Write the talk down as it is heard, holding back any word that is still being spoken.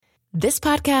This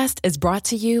podcast is brought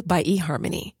to you by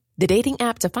eHarmony, the dating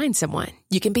app to find someone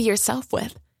you can be yourself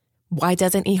with. Why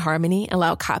doesn't eHarmony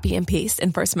allow copy and paste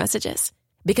in first messages?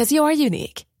 Because you are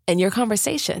unique, and your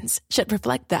conversations should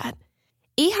reflect that.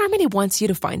 eHarmony wants you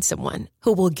to find someone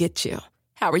who will get you.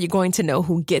 How are you going to know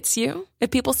who gets you?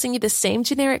 If people send you the same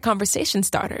generic conversation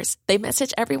starters they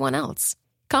message everyone else.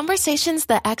 Conversations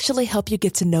that actually help you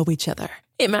get to know each other.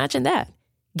 Imagine that.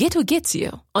 Get who gets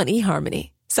you on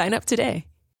eHarmony. Sign up today.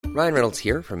 Ryan Reynolds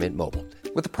here from Mint Mobile.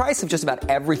 With the price of just about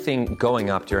everything going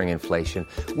up during inflation,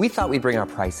 we thought we'd bring our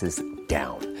prices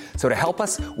down. So to help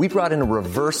us, we brought in a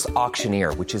reverse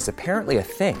auctioneer, which is apparently a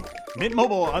thing. Mint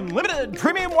Mobile Unlimited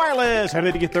Premium Wireless. How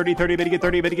to get 30, 30, how to get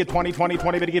 30, how to get 20, 20,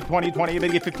 20, how to get 20, 20, how to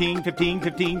get 15, 15,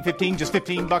 15, 15, just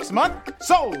 $15 a month?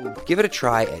 Sold! Give it a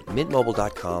try at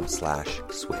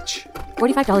mintmobile.com/switch.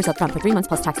 $45 up front for 3 months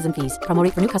plus taxes and fees. Promo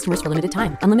rate for new customers for limited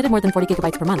time. Unlimited more than 40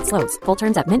 gigabytes per month. Slows full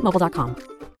terms at mintmobile.com.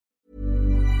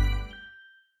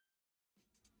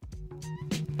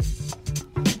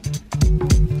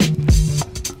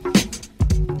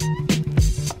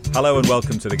 Hello and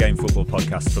welcome to the Game Football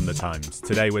Podcast from The Times.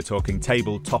 Today we're talking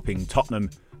table-topping Tottenham,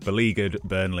 beleaguered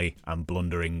Burnley and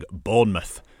blundering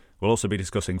Bournemouth. We'll also be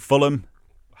discussing Fulham,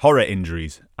 horror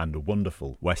injuries and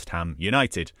wonderful West Ham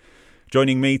United.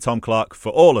 Joining me, Tom Clark,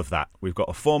 for all of that, we've got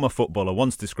a former footballer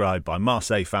once described by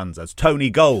Marseille fans as Tony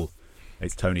Goal.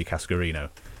 It's Tony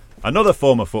Cascarino. Another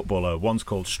former footballer once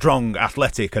called strong,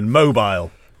 athletic and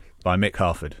mobile by Mick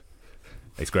Harford.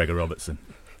 It's Gregor Robertson.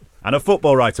 And a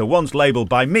football writer once labelled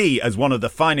by me as one of the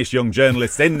finest young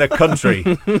journalists in the country.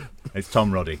 It's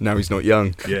Tom Roddy. No, he's not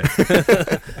young. Yeah.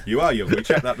 You are young. We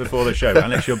checked that before the show.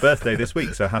 And it's your birthday this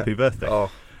week, so happy birthday.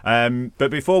 Oh. But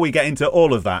before we get into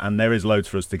all of that, and there is loads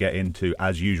for us to get into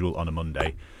as usual on a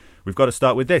Monday, we've got to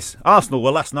start with this. Arsenal were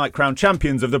last night crowned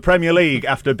champions of the Premier League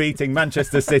after beating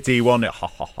Manchester City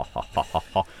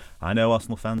 1-0. I know,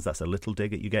 Arsenal fans, that's a little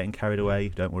dig at you getting carried away.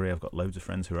 Don't worry, I've got loads of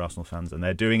friends who are Arsenal fans and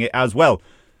they're doing it as well.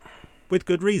 With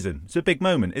good reason. It's a big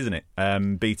moment, isn't it?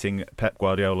 Beating Pep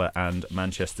Guardiola and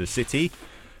Manchester City.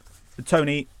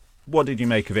 Tony, what did you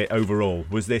make of it overall?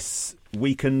 Was this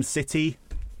weakened City,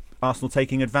 Arsenal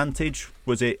taking advantage?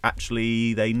 Was it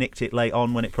actually they nicked it late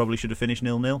on when it probably should have finished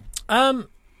 0-0?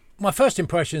 My first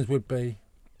impressions would be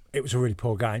it was a really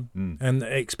poor game. And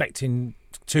expecting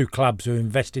two clubs who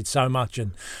invested so much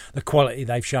and the quality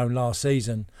they've shown last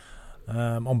season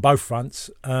on both fronts,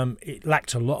 it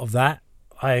lacked a lot of that.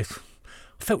 I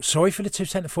felt sorry for the two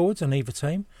centre-forwards on either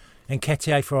team, and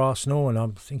Nketiah for Arsenal, and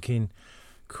I'm thinking,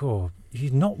 cool,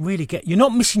 you're not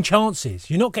missing chances,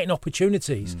 you're not getting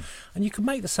opportunities. And you could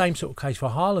make the same sort of case for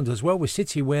Haaland as well with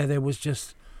City, where there was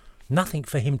just nothing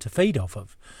for him to feed off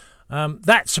of.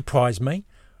 That surprised me.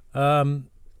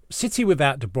 City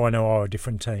without De Bruyne are a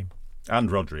different team. And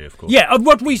Rodri, of course. Yeah,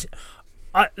 Rodri's...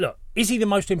 look, is he the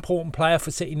most important player for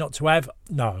City not to have?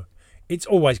 No. It's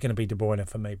always going to be De Bruyne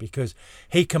for me because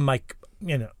he can make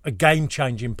a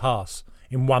game-changing pass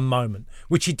in one moment,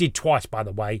 which he did twice, by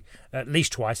the way, at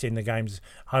least twice in the games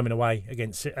home and away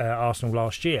against Arsenal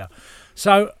last year.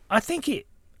 So I think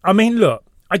look,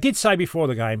 I did say before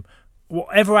the game,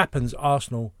 whatever happens,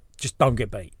 Arsenal just don't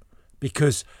get beat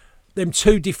because them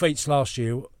two defeats last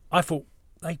year, I thought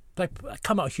they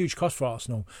come at a huge cost for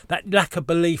Arsenal. That lack of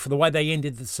belief for the way they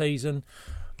ended the season.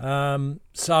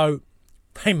 So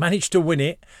they managed to win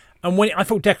it. And I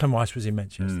thought Declan Rice was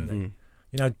immense yesterday.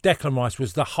 Declan Rice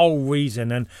was the whole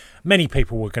reason. And many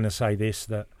people were going to say this,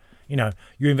 that,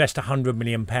 you invest £100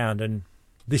 million and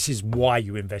this is why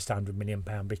you invest £100 million,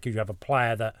 because you have a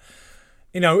player that,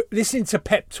 listening to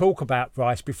Pep talk about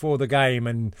Rice before the game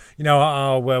and, we'd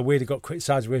have got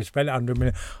criticised, we've spent £100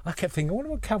 million. I kept thinking, I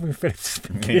wonder what Calvin Phillips has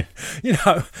been doing,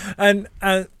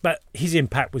 but his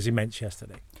impact was immense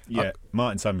yesterday. Yeah,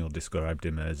 Martin Samuel described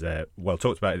him as,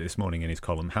 talked about it this morning in his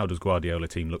column. How does Guardiola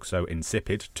team look so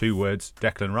insipid? 2 words,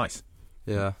 Declan Rice.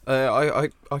 Yeah, I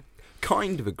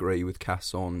kind of agree with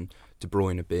Cass on De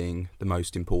Bruyne being the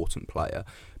most important player.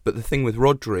 But the thing with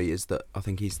Rodri is that I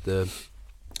think he's the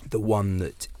one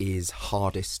that is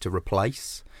hardest to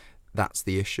replace. That's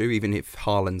the issue. Even if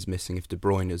Haaland's missing, if De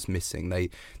Bruyne's missing,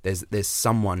 there's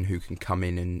someone who can come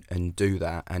in and do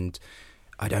that. And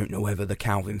I don't know whether the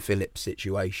Calvin Phillips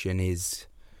situation is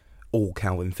all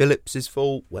Calvin Phillips'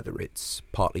 fault, whether it's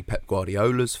partly Pep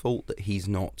Guardiola's fault that he's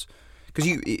not. Because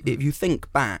if you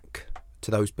think back to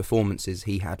those performances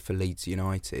he had for Leeds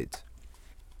United,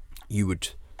 you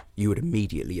would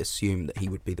immediately assume that he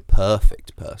would be the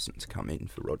perfect person to come in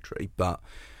for Rodri. But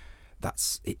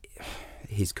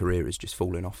his career is just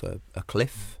falling off a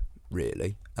cliff,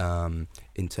 really,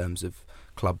 in terms of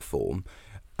club form.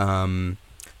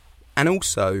 And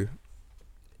also,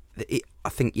 I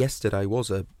think yesterday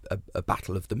was a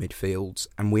battle of the midfields,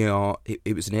 and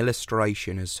it was an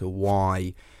illustration as to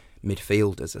why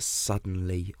midfielders are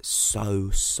suddenly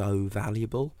so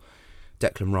valuable.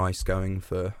 Declan Rice going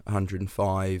for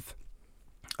 105,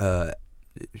 Enzo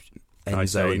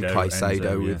and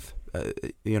Caicedo with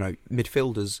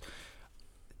midfielders.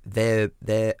 They're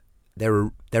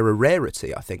a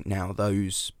rarity, I think, now.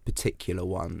 Those particular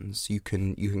ones, you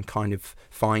can kind of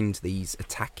find these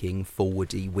attacking,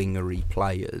 forwardy, wingery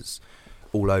players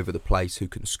all over the place who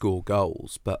can score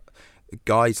goals. But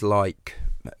guys like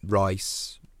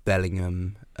Rice,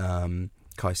 Bellingham,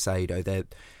 Caicedo,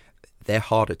 they're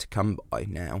harder to come by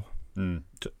now.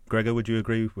 Gregor, would you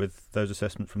agree with those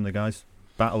assessments from the guys?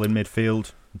 Battle in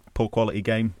midfield, poor quality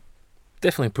game?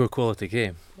 Definitely poor quality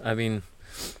game. I mean,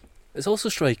 it's also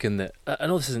striking that, I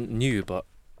know this isn't new, but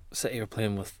City are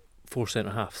playing with 4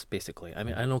 centre-halves, basically. I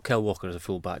mean, I know Kyle Walker is a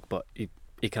full-back, but he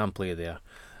can play there.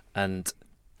 And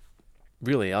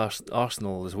really,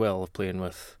 Arsenal as well are playing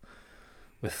with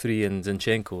 3 and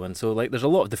Zinchenko. And so, there's a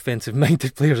lot of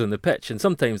defensive-minded players on the pitch, and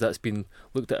sometimes that's been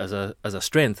looked at as a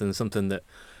strength and something that,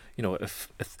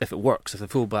 if it works, if the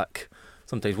full-back,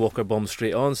 sometimes Walker bombs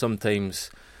straight on, sometimes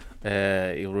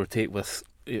he'll rotate with,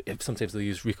 sometimes they'll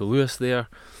use Rico Lewis there.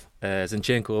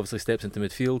 Zinchenko obviously steps into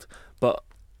midfield, but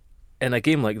in a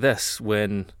game like this,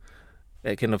 when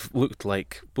it kind of looked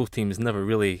like both teams never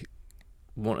really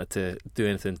wanted to do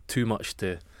anything too much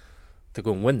to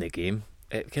go and win the game,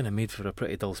 it kind of made for a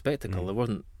pretty dull spectacle. There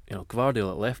wasn't,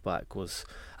 Gvardiol at left back was,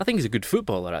 I think he's a good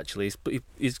footballer actually,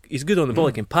 he's good on the ball,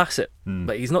 he can pass it,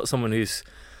 but he's not someone who's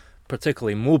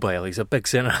particularly mobile. He's a big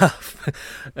centre half,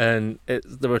 and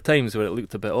there were times where it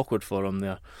looked a bit awkward for him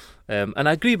there. And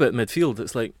I agree about midfield.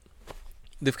 It's like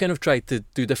they've kind of tried to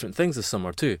do different things this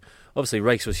summer too. Obviously,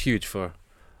 Rice was huge for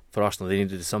Arsenal. They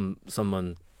needed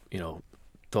someone to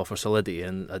offer solidity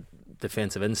and a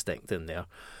defensive instinct in there.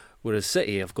 Whereas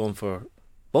City have gone for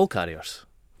ball carriers,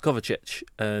 Kovacic,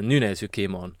 Nunez, who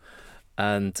came on,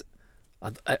 and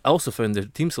I also found the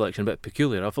team selection a bit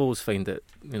peculiar. I've always found it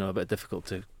a bit difficult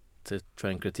to try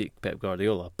and critique Pep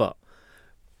Guardiola, but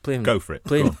go for it.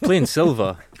 Playing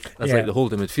Silva as the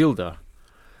holding midfielder,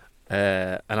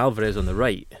 and Alvarez on the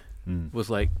right was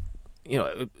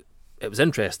it was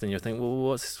interesting. You're thinking,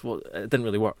 well, it didn't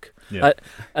really work. Yeah.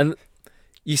 And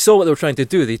you saw what they were trying to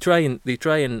do. They try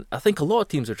and I think a lot of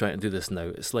teams are trying to do this now.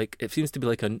 It's like it seems to be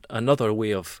like another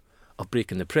way of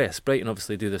breaking the press. Brighton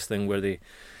obviously do this thing where they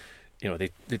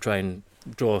try and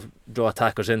draw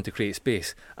attackers in to create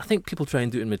space. I think people try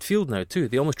and do it in midfield now too.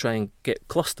 They almost try and get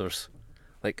clusters,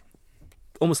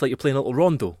 almost like you're playing a little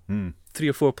rondo, 3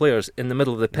 or 4 players in the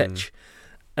middle of the pitch,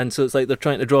 and so it's like they're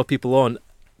trying to draw people on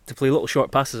to play little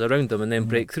short passes around them and then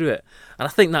break through it. And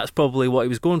I think that's probably what he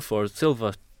was going for.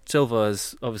 Silva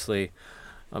is obviously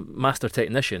a master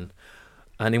technician,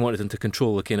 and he wanted him to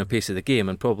control the kind of pace of the game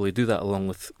and probably do that along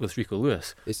with Rico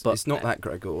Lewis. It's not that,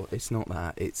 Gregor. It's not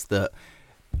that. It's that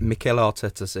Mikel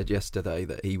Arteta said yesterday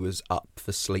that he was up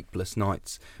for sleepless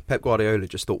nights. Pep Guardiola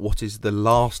just thought, what is the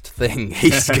last thing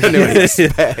he's going to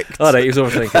expect? All right, he was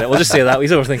overthinking it. We'll just say that.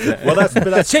 He's overthinking it.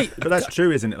 Well, that's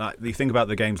true, isn't it? Like, you think about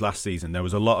the games last season, there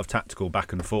was a lot of tactical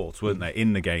back and forths, weren't there,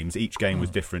 in the games? Each game was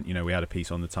different. We had a piece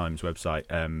on the Times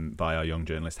website by our young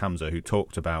journalist Hamza, who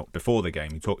talked about, before the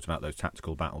game, those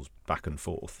tactical battles back and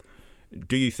forth.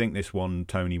 Do you think this one,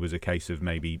 Tony, was a case of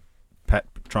maybe Pep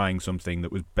trying something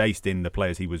that was based in the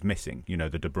players he was missing, the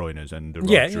De Bruynes and the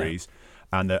Rodris,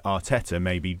 and that Arteta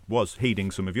maybe was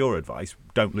heeding some of your advice,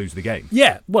 don't lose the game?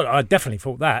 Yeah, well, I definitely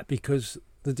thought that, because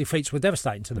the defeats were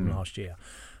devastating to them last year.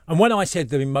 And when I said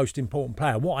the most important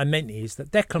player, what I meant is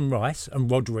that Declan Rice and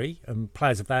Rodri and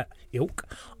players of that ilk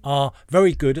are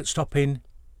very good at stopping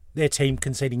their team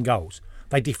conceding goals.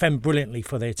 They defend brilliantly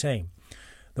for their team.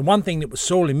 The one thing that was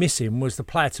sorely missing was the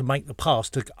player to make the pass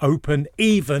to open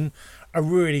even a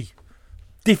really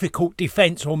difficult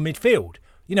defence on midfield.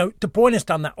 De Bruyne has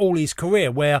done that all his career,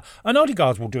 and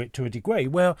Odegaard will do it to a degree,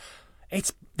 where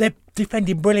they're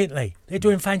defending brilliantly. They're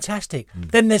doing fantastic.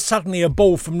 Then there's suddenly a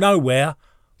ball from nowhere.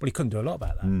 Well, he couldn't do a lot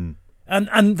about that.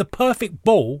 And the perfect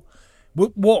ball,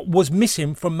 what was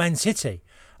missing from Man City.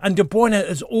 And De Bruyne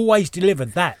has always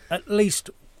delivered that, at least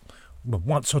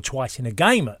once or twice in a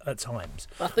game at times.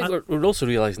 I think we're also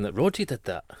realising that Rodri did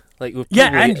that. And you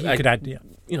could add,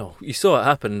 you saw it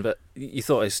happen, but you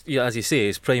thought, as you say,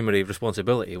 his primary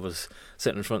responsibility was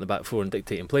sitting in front of the back four and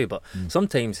dictating play. But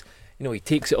sometimes, he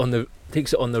takes it on the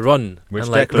run, which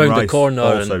and round the corner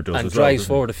and drives well,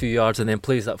 forward a few yards and then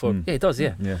plays that forward. Yeah, he does.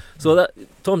 Yeah. So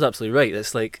Tom's absolutely right.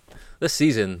 It's like this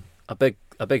season, a big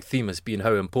theme has been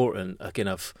how important a kind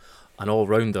of an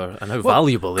all-rounder and how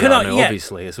valuable they are now,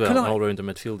 obviously, as well, an all-rounder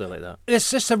midfielder like that.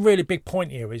 It's just a really big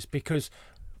point here is because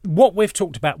what we've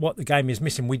talked about, what the game is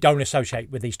missing, we don't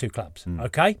associate with these two clubs,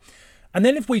 okay? And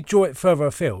then if we draw it further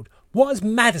afield, what has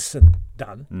Maddison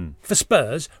done for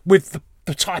Spurs with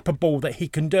the type of ball that he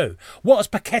can do? What has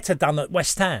Paqueta done at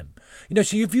West Ham?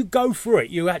 So if you go through it,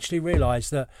 you actually realise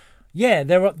that,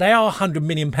 they are £100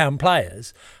 million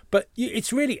players, but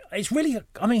it's really,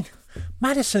 I mean,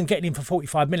 Maddison getting in for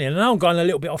 45 million, and I'm going a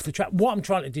little bit off the track. What I'm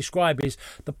trying to describe is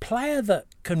the player that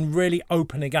can really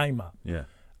open a game up. Yeah.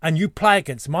 And you play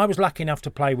against them. I was lucky enough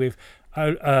to play with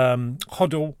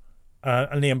Hoddle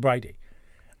and Liam Brady.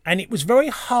 And it was very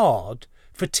hard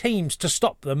for teams to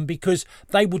stop them because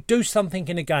they would do something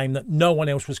in a game that no one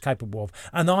else was capable of.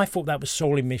 And I thought that was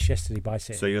sorely missed yesterday by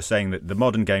City. So you're saying that the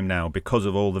modern game now, because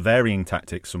of all the varying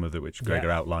tactics, some of which Gregor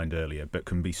outlined earlier, but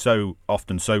can be so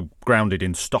often so grounded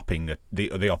in stopping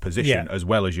the opposition as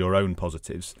well as your own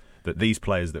positives, that these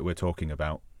players that we're talking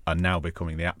about are now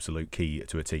becoming the absolute key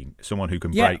to a team. Someone who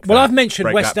can break that, I've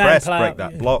mentioned West Ham press, break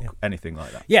that block, anything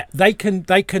like that. Yeah, they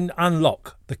can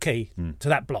unlock the key to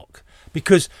that block.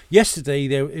 Because yesterday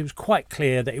it was quite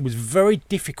clear that it was very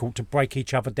difficult to break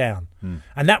each other down.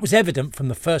 And that was evident from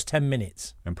the first 10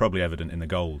 minutes. And probably evident in the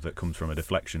goal that comes from a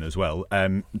deflection as well.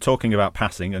 Talking about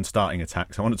passing and starting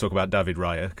attacks, I want to talk about David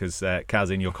Raya, because Kaz,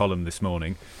 in your column this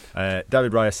morning,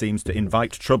 David Raya seems to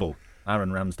invite trouble.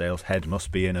 Aaron Ramsdale's head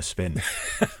must be in a spin.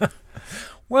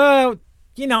 Well,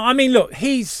 I mean, look,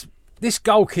 this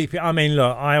goalkeeper, I mean,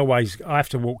 look, I have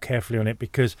to walk carefully on it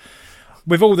because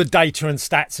with all the data and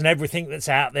stats and everything that's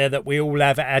out there that we all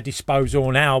have at our disposal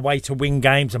and our way to win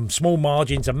games, and small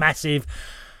margins are massive.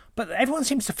 But everyone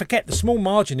seems to forget the small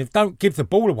margin if don't give the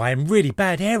ball away in really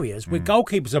bad areas where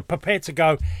goalkeepers are prepared to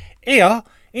go here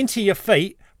into your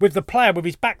feet with the player with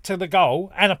his back to the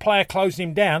goal and a player closing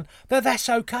him down, that's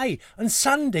okay. And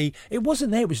Sunday, it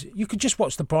wasn't there. You could just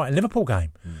watch the Brighton-Liverpool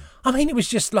game. I mean, it was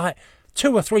just like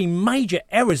 2 or 3 major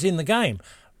errors in the game.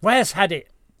 Reyes had it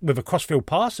with a crossfield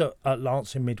pass at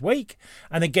Lance in midweek,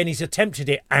 and again he's attempted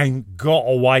it and got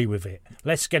away with it.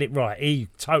 Let's get it right. He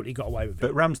totally got away with it.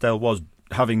 But Ramsdale was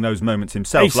having those moments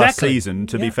himself last season,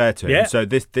 to be fair to him. So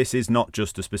this is not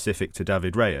just a specific to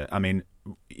David Raya. I mean,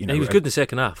 he was good in the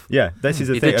second half. Yeah, this is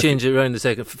the thing. He did change it around the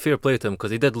second. Fair play to him,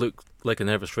 because he did look like a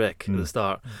nervous wreck at the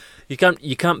start. You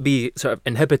can't be sort of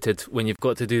inhibited when you've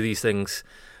got to do these things.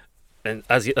 And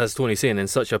as Tony's saying, in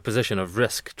such a position of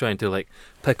risk, trying to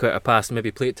pick out a pass, and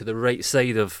maybe play it to the right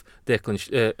side of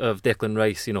Declan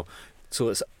Rice, so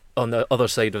it's on the other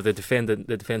side of the defensive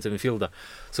midfielder.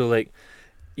 So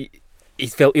he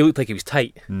looked like he was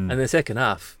tight. And in the second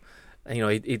half,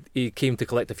 he came to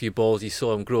collect a few balls. You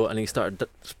saw him grow, and he started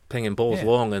pinging balls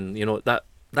long, and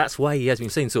that's why he has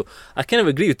been signed. So I kind of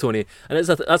agree with Tony, and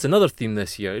that's another theme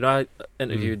this year. I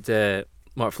interviewed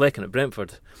Mark Flecken at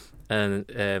Brentford,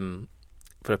 and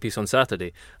for a piece on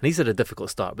Saturday, and he's had a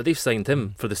difficult start, but they've signed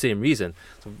him for the same reason.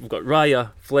 So we've got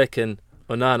Raya, Flecken,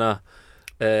 Onana,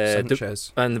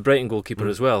 Sanchez, and the Brighton goalkeeper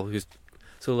as well,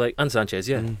 and Sanchez,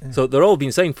 So they're all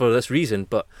being signed for this reason,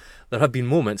 but there have been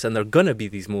moments, and there are going to be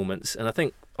these moments, and I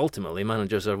think ultimately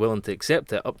managers are willing to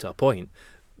accept it up to a point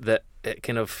that it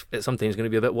sometimes going to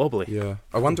be a bit wobbly. Yeah,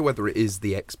 I wonder whether it is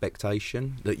the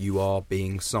expectation that you are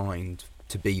being signed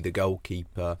to be the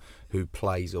goalkeeper who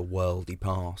plays a worldy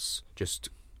pass just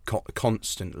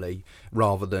constantly,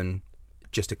 rather than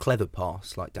just a clever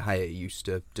pass like De Gea used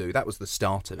to do. That was the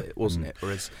start of it, wasn't it?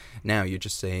 Whereas now you're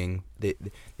just seeing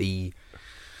the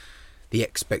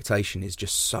expectation is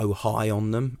just so high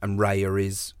on them, and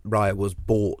Raya was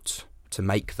bought to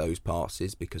make those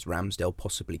passes because Ramsdale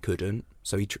possibly couldn't,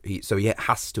 so he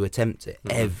has to attempt it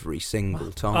every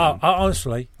single time.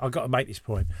 Honestly, I've got to make this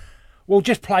point. Well,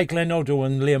 just play Glenn Hoddle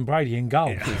and Liam Brady in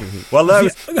goal. Well,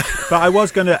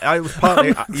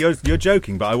 you're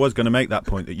joking, but I was going to make that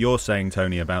point that you're saying,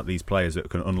 Tony, about these players that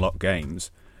can unlock games.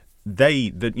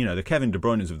 The Kevin De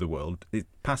Bruyne's of the world,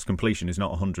 pass completion is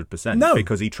not 100%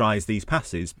 because he tries these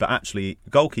passes, but actually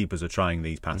goalkeepers are trying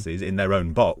these passes in their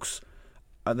own box.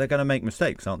 They're going to make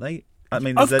mistakes, aren't they? I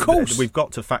mean, of course, we've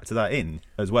got to factor that in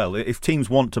as well. If teams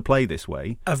want to play this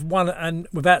way, and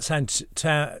without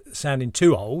sounding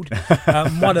too old,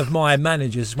 one of my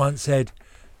managers once said,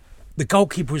 "The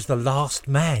goalkeeper is the last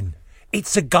man.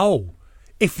 It's a goal.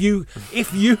 If you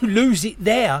lose it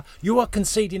there, you are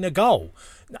conceding a goal."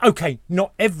 Okay,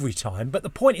 not every time, but the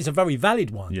point is a very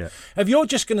valid one. Yeah. If you're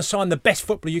just going to sign the best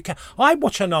footballer you can, I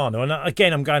watch Onana, and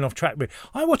again I'm going off track with.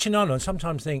 I watch Onana and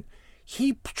sometimes think,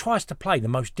 he tries to play the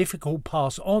most difficult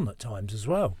pass on at times as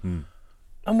well.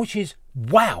 And which is,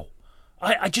 wow.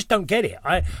 I just don't get it.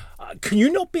 can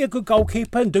you not be a good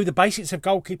goalkeeper and do the basics of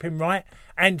goalkeeping right,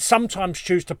 and sometimes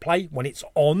choose to play when it's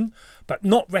on, but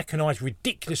not recognise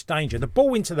ridiculous danger? The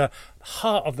ball into the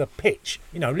heart of the pitch,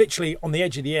 literally on the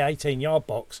edge of the 18-yard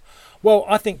box. Well,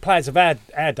 I think players of our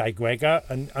day, Gregor,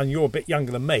 and you're a bit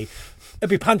younger than me,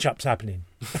 there'd be punch-ups happening,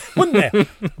 wouldn't there?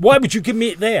 Why would you give me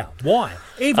it there? Why?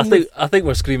 I think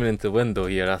we're screaming into the window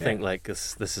here. I think this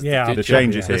is the future. The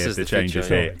change is here. This is the change is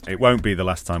here. It won't be the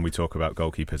last time we talk about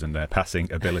goalkeepers and their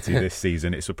passing ability this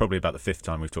season. It's probably about the fifth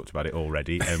time we've talked about it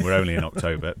already, and we're only in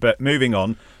October. But moving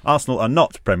on, Arsenal are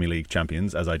not Premier League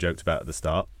champions, as I joked about at the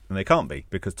start. And they can't be,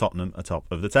 because Tottenham are top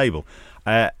of the table.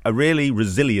 A really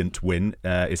resilient win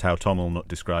is how Tom Allnutt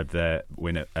described their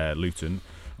win at Luton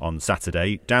on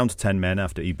Saturday. Down to 10 men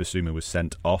after Ibasuma was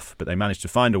sent off, but they managed to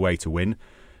find a way to win.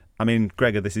 I mean,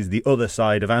 Gregor, this is the other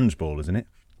side of Ange ball, isn't it?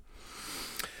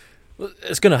 Well,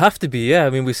 it's going to have to be, yeah. I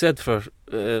mean, we said for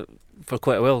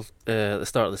quite a while at the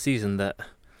start of the season that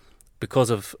because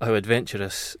of how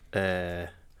adventurous the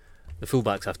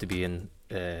fullbacks have to be in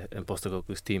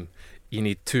Postecoglou's team, you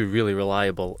need two really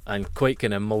reliable and quite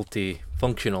kind of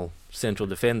multi-functional central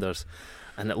defenders,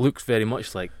 and it looks very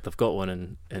much like they've got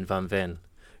one in Van Ven,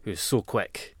 who's so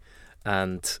quick,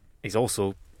 and he's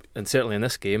also, and certainly in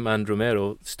this game, and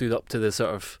Romero stood up to the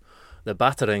sort of the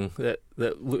battering that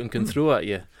Luton can throw at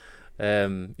you,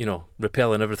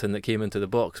 repelling everything that came into the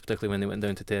box, particularly when they went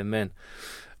down to 10 men.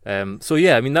 So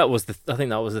yeah, I mean I think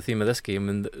that was the theme of this game,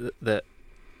 and that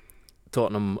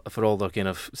Tottenham, for all their kind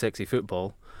of sexy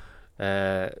football,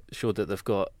 showed that they've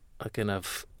got a kind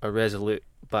of a resolute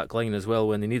back line as well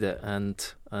when they need it,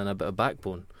 and a bit of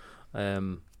backbone.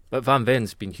 But Van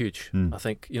Ven's been huge. I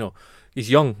think he's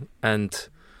young, and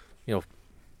we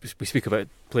speak about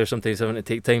players sometimes having to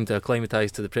take time to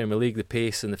acclimatise to the Premier League, the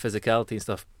pace and the physicality and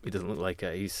stuff. He doesn't look like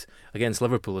it. He's against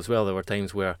Liverpool as well. There were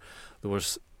times where there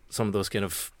was some of those kind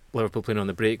of Liverpool playing on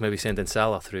the break, maybe sending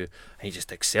Salah through, and he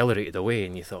just accelerated away,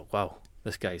 and you thought, wow,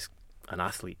 this guy's an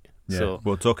athlete. Yeah. So,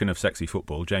 well, talking of sexy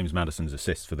football, James Maddison's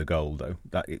assist for the goal, though,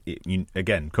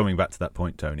 again, coming back to that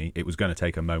point, Tony, it was going to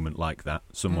take a moment like that,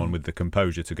 someone with the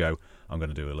composure to go, I'm going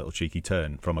to do a little cheeky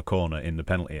turn from a corner in the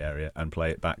penalty area and play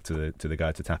it back to the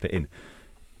guy to tap it in.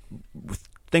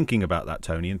 Thinking about that,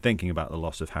 Tony, and thinking about the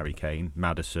loss of Harry Kane,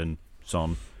 Maddison,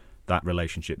 Son, that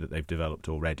relationship that they've developed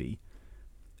already,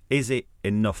 is it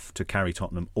enough to carry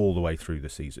Tottenham all the way through the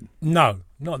season? No,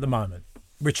 not at the moment.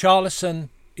 Richarlison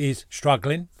is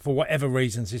struggling for whatever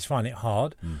reasons. He's finding it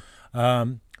hard.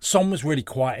 Son was really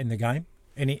quiet in the game,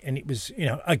 and it was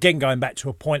again going back to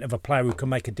a point of a player who can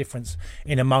make a difference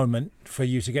in a moment for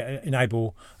you to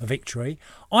enable a victory.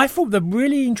 I thought the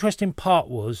really interesting part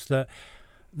was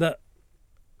that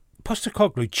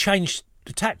Postecoglou changed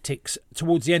the tactics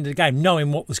towards the end of the game,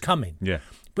 knowing what was coming. Yeah,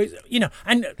 but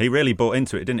and he really bought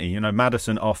into it, didn't he?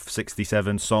 Maddison off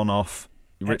 67, Son off.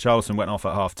 Richarlison went off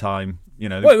at half time.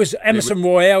 Well, it was Emerson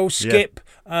Royale, Skip,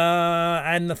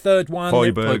 and the third one,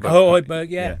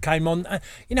 Højbjerg, came on.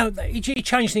 He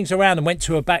changed things around and went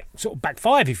to a back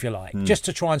five, if you like, just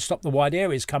to try and stop the wide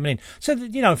areas coming in.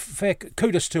 So fair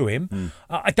kudos to him.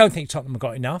 I don't think Tottenham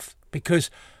got enough,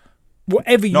 because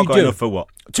whatever you do, not got enough for what?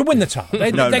 To win the title.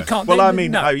 They can't. Well,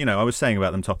 I was saying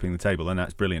about them topping the table, and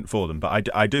that's brilliant for them. But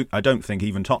I don't think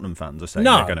even Tottenham fans are saying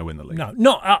they're going to win the league.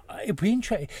 It'd be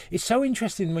interesting. It's so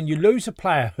interesting when you lose a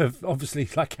player of obviously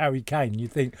like Harry Kane. You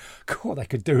think, God, they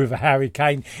could do with a Harry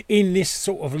Kane in this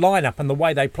sort of lineup and the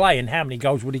way they play, and how many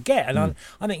goals would he get? And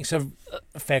I think it's a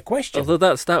fair question. Although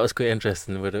that stat was quite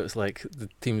interesting, where it was like the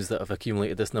teams that have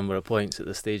accumulated this number of points at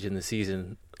this stage in the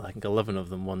season, I think 11 of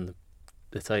them won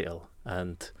the title,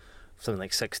 and something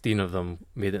like 16 of them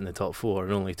made it in the top four,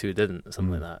 and only 2 didn't,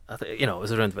 something like that. I think, it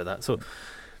was around about that. So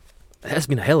it has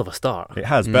been a hell of a start. It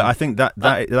has, but I think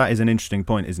that is an interesting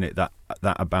point, isn't it? That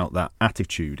about that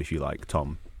attitude, if you like,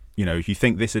 Tom. If you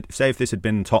think if this had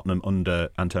been Tottenham under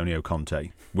Antonio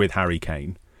Conte with Harry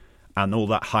Kane, and all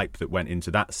that hype that went into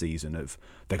that season of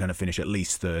they're going to finish at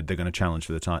least third, they're going to challenge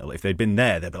for the title. If they'd been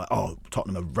there, they'd be like, oh,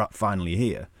 Tottenham are finally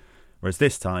here. Whereas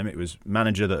this time, it was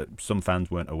manager that some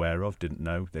fans weren't aware of, didn't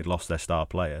know, they'd lost their star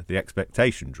player. The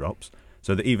expectation drops,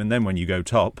 so that even then when you go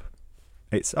top,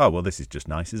 it's, oh, well, this is just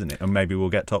nice, isn't it? And maybe we'll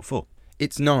get top 4.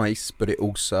 It's nice, but it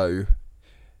also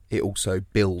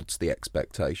builds the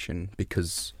expectation,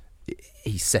 because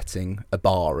he's setting a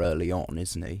bar early on,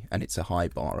 isn't he? And it's a high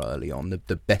bar early on.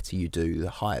 The better you do,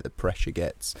 the higher the pressure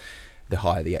gets, the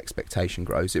higher the expectation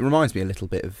grows. It reminds me a little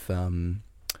bit of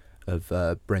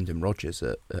Brendan Rodgers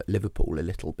at Liverpool a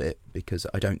little bit, because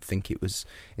I don't think it was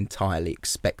entirely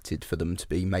expected for them to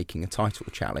be making a title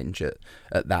challenge at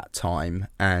that time,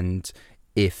 and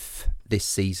if this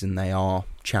season they are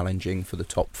challenging for the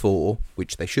top 4,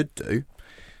 which they should do,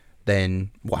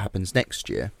 then what happens next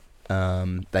year?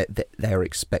 They're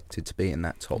expected to be in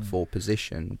that top 4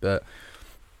 position, but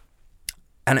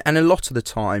and a lot of the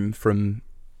time from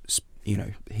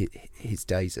his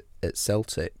days at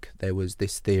Celtic, there was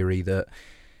this theory that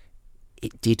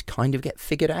it did kind of get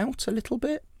figured out a little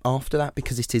bit after that,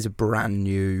 because it is a brand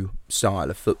new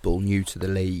style of football, new to the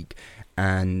league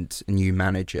and a new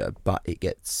manager, but it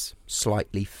gets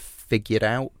slightly figured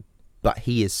out. But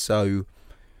he is so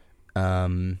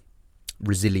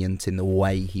resilient in the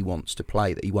way he wants to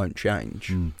play that he won't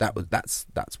change. That's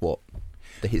what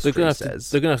the history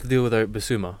says. They're going to have to deal without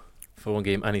Basuma for one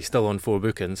game, and he's still on 4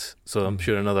 bookings, so I'm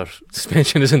sure another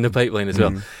suspension is in the pipeline as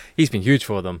well. He's been huge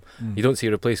for them. You don't see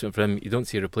a replacement for him. You don't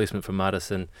see a replacement for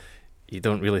Maddison. You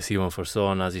don't really see one for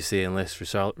Son, as you say, unless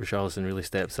Richarlison really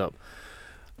steps up.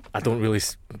 I don't really...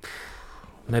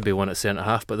 Maybe one at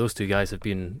centre-half, but those 2 guys have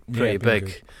been pretty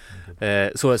big.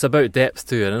 So it's about depth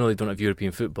too, and I know they don't have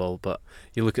European football, but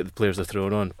you look at the players they're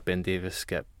throwing on, Ben Davies,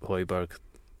 Skip, Højbjerg,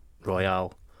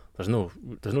 Royale, there's no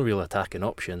real attacking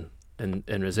option in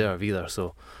reserve either.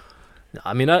 So,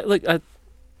 I mean,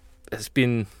 it's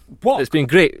been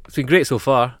great. It's been great so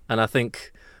far, and I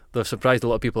think they've surprised a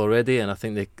lot of people already, and I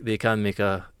think they can make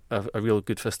a real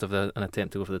good fist of an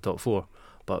attempt to go for the top 4.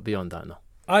 But beyond that, no.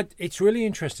 It's really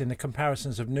interesting, the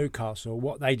comparisons of Newcastle,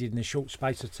 what they did in a short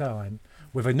space of time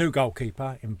with a new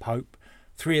goalkeeper in Pope.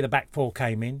 3 of the back 4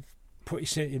 came in, pretty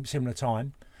similar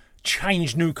time,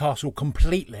 changed Newcastle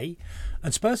completely,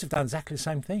 and Spurs have done exactly the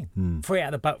same thing. 3 out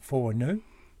of the back 4 are new, and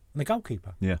the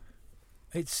goalkeeper. Yeah,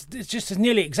 it's just a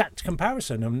nearly exact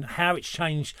comparison on how it's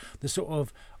changed the sort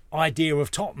of idea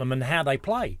of Tottenham and how they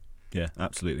play. Yeah,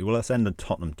 absolutely. Well, let's end the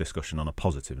Tottenham discussion on a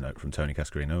positive note from Tony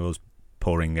Cascarino. I was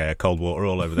pouring cold water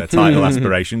all over their title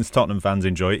aspirations. Tottenham fans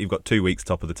enjoy it. You've got 2 weeks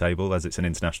top of the table as it's an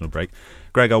international break.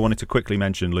 Greg, I wanted to quickly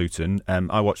mention Luton.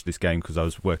 I watched this game because I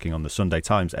was working on the Sunday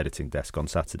Times editing desk on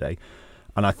Saturday,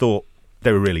 and I thought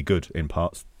they were really good in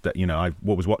parts. That I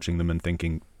was watching them and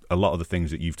thinking a lot of the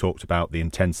things that you've talked about, the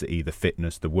intensity, the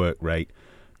fitness, the work rate,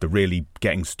 the really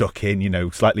getting stuck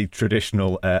in, slightly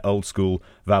traditional old school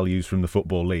values from the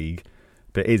Football League.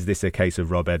 But is this a case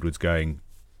of Rob Edwards going,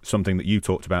 something that you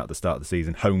talked about at the start of the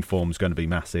season, home form's going to be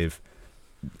massive,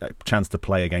 a chance to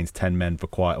play against 10 men for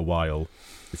quite a while?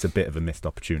 It's a bit of a missed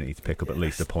opportunity to pick up at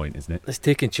least a point, isn't it? It's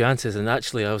taking chances, and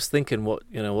actually I was thinking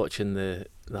watching the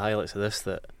highlights of this,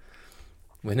 that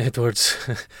when Edwards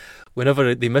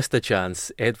whenever they missed a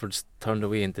chance, Edwards turned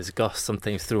away in disgust,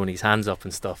 sometimes throwing his hands up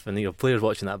and stuff, and players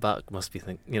watching that back must be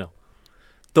thinking,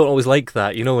 don't always like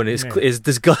that, and his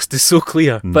disgust is so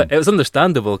clear. But it was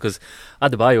understandable, because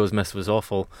Adebayo's miss was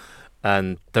awful,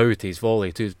 and Dougherty's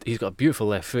volley too. He's got a beautiful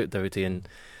left foot, Dougherty, and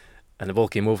the ball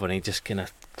came over and he just kind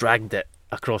of dragged it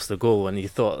across the goal, and I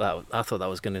thought that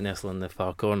was going to nestle in the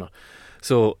far corner.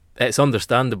 So it's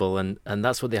understandable, and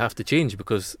that's what they have to change,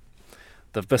 because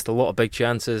they've missed a lot of big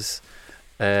chances.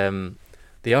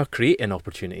 They are creating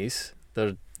opportunities.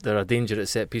 They're a danger at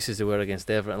set pieces. They were against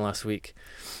Everton last week.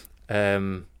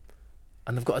 And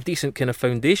they've got a decent kind of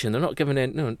foundation. They're not giving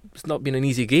it's not been an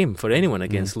easy game for anyone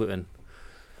against Luton.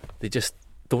 They just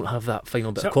don't have that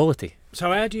final bit of quality.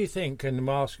 So how do you think, and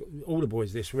I'll ask all the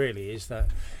boys this really, is that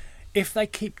if they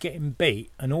keep getting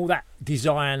beat and all that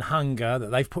desire and hunger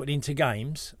that they've put into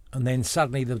games, and then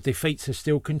suddenly the defeats are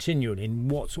still continuing,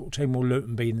 what sort of team will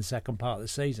Luton be in the second part of the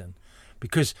season?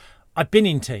 Because I've been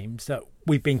in teams that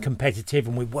we've been competitive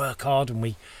and we work hard and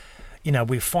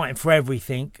we're fighting for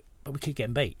everything, but we keep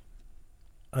getting beat.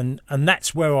 And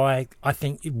that's where I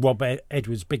think Rob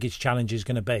Edwards' biggest challenge is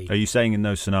going to be. Are you saying in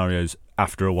those scenarios,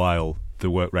 after a while, the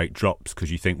work rate drops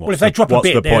because you think, if they drop a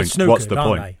bit, they're snookered, what's the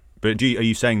point? They? But are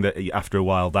you saying that after a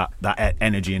while, that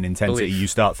energy and intensity, you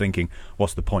start thinking,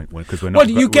 what's the point? Because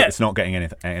it's not getting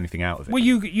anything out of it. Well,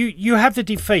 you have the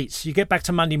defeats. You get back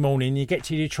to Monday morning, you get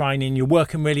to your training, you're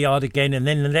working really hard again, and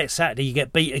then the next Saturday you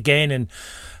get beat again and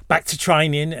back to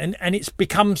training, and it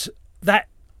becomes that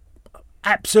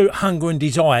absolute hunger and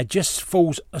desire just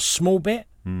falls a small bit,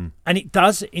 and it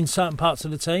does in certain parts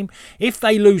of the team. If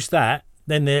they lose that,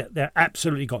 then they're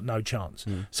absolutely got no chance.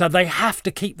 So they have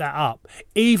to keep that up,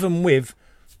 even with,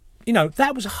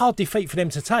 that was a hard defeat for them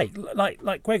to take.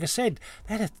 Like Gregor said,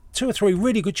 they had 2 or 3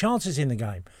 really good chances in the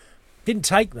game, didn't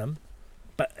take them.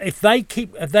 But if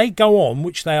they go on,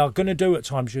 which they are going to do at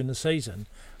times during the season,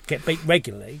 get beat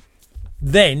regularly,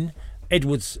 then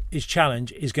Edwards'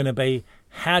 challenge is going to be,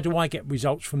 how do I get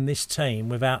results from this team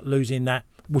without losing that,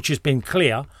 which has been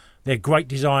clear, their great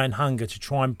desire and hunger to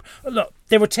try and... Look,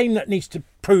 they're a team that needs to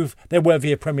prove they're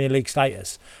worthy of Premier League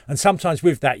status. And sometimes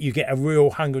with that, you get a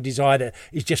real hunger desire that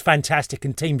is just fantastic,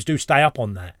 and teams do stay up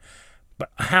on that. But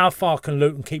how far can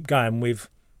Luton keep going with,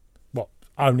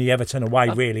 only Everton away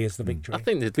really as the victory? I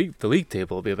think the league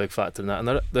table will be a big factor in that,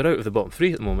 and they're out of the bottom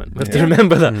three at the moment. We have to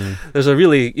remember that. There's a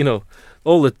really,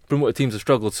 all the promoted teams have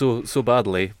struggled so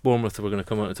badly. Bournemouth we're going to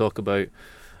come on to talk about,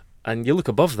 and you look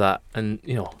above that, and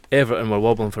Everton were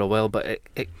wobbling for a while, but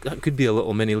that could be a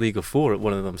little mini league of four if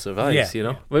one of them survives.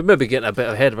 We're maybe getting a bit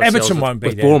ahead of ourselves Everton won't be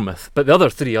with there. Bournemouth, but the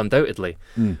other three undoubtedly,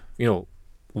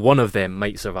 one of them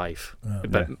might survive,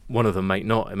 but one of them might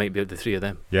not. It might be the three of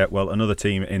them. Yeah, well, another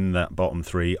team in that bottom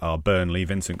three are Burnley,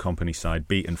 Vincent Kompany's side,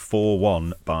 beaten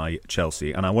 4-1 by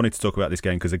Chelsea. And I wanted to talk about this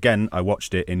game because, again, I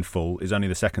watched it in full. It's only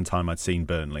the second time I'd seen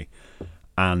Burnley.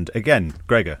 And again,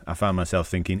 Gregor, I found myself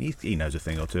thinking, he knows a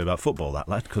thing or two about football, that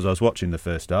lad, because I was watching the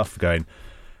first half going,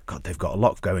 God, they've got a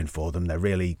lot going for them. They're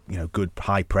really, good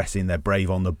high pressing. They're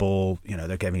brave on the ball.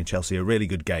 They're giving Chelsea a really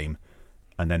good game.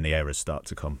 And then the errors start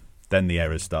to come. Then the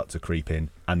errors start to creep in,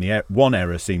 and one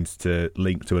error seems to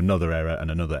link to another error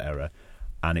and another error,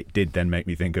 and it did then make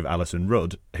me think of Alison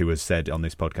Rudd, who has said on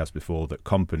this podcast before that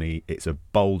Kompany, it's a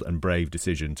bold and brave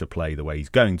decision to play the way he's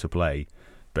going to play,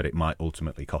 but it might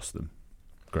ultimately cost them.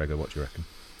 Gregor, what do you reckon?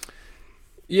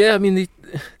 Yeah, I mean,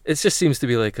 it just seems to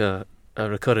be like a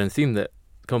recurring theme that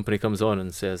Kompany comes on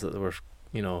and says that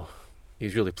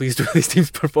he's really pleased with his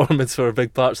team's performance for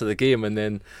big parts of the game, and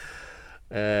then,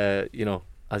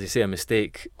 as you say, a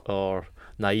mistake or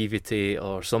naivety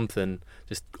or something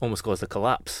just almost caused a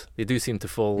collapse. They do seem to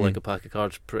fall like a pack of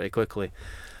cards pretty quickly.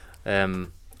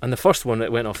 And the first one, it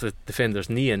went off the defender's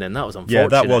knee, and then that was unfortunate.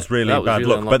 Yeah, that was really bad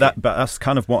luck. Unlucky. But that's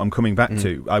kind of what I'm coming back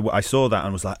to. I saw that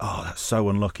and was like, oh, that's so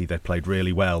unlucky. They played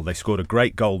really well. They scored a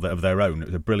great goal of their own. It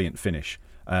was a brilliant finish.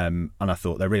 And I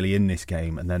thought they're really in this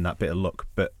game, and then that bit of luck.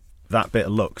 But that bit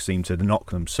of luck seemed to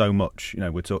knock them so much.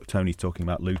 Tony's talking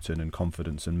about Luton and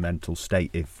confidence and mental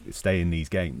state if stay in these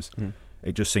games.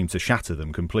 It just seemed to shatter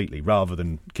them completely rather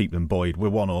than keep them buoyed. We're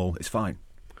 1-1, it's fine.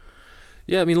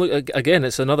 Yeah, I mean, look, again,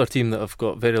 it's another team that have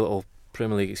got very little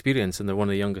Premier League experience, and they're one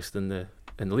of the youngest in the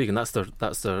league, and that's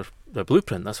their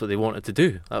blueprint. That's what they wanted to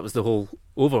do. That was the whole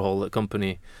overhaul that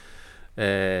Kompany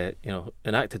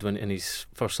enacted in his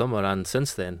first summer and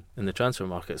since then in the transfer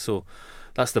market. So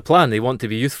that's the plan. They want to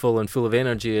be youthful and full of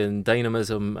energy and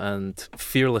dynamism and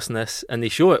fearlessness, and they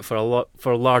show it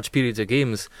for large periods of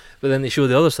games. But then they show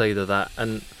the other side of that.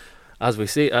 And as we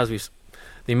say,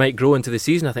 they might grow into the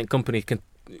season. I think Kompany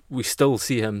we still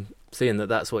see him saying that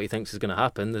that's what he thinks is going to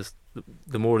happen.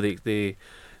 The more they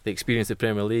experience the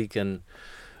Premier League and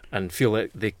feel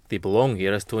like they belong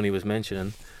here, as Tony was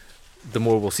mentioning, the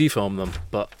more we'll see from them.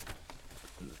 But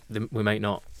we might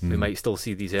not. We might still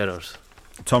see these errors.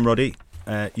 Tom Roddy,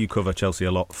 you cover Chelsea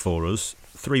a lot for us.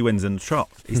 3 wins in the trot.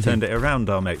 He's turned it around,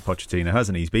 our mate Pochettino,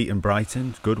 hasn't he? He's beaten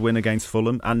Brighton, good win against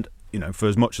Fulham, and for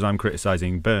as much as I'm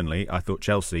criticising Burnley, I thought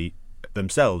Chelsea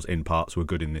themselves in parts were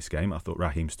good in this game. I thought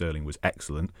Raheem Sterling was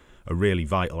excellent, a really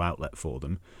vital outlet for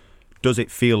them. Does it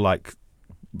feel like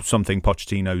something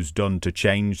Pochettino's done to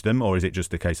change them, or is it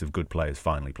just a case of good players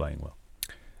finally playing well?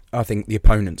 I think the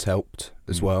opponents helped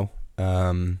as well.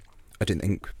 I didn't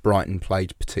think Brighton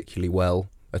played particularly well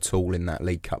at all in that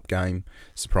League Cup game,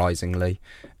 surprisingly.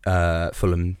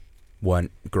 Fulham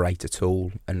weren't great at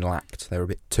all and lacked. They were a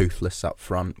bit toothless up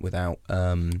front without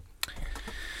a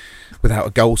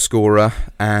goal scorer,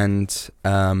 and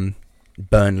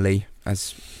Burnley,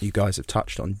 as you guys have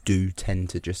touched on, do tend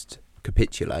to just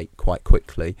capitulate quite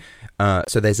quickly.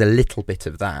 So there's a little bit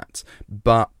of that,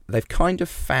 but they've kind of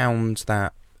found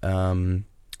that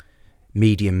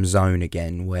medium zone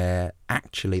again, where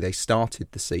actually they started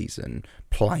the season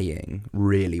playing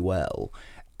really well,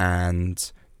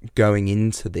 and going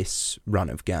into this run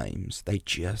of games, they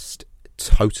just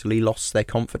totally lost their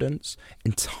confidence,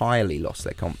 entirely lost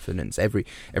their confidence.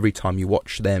 Every time you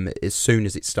watch them, as soon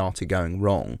as it started going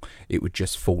wrong, it would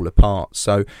just fall apart.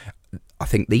 So I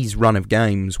think these run of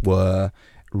games were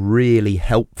really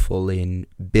helpful in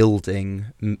building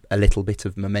a little bit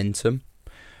of momentum,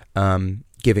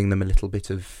 giving them a little bit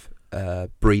of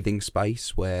breathing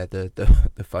space where the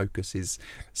focus is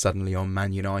suddenly on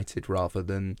Man United rather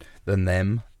than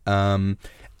them.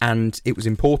 And it was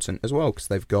important as well because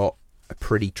they've got a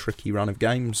pretty tricky run of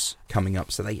games coming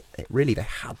up, so they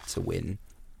had to win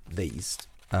these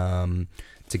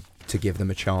to give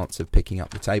them a chance of picking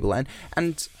up the table.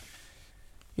 And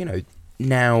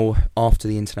now after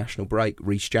the international break,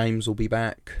 Reece James will be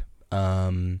back.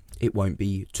 It won't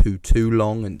be too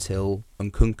long until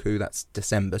Nkunku. That's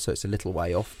December, so it's a little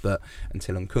way off. But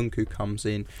until Nkunku comes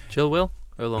in, Chilwell.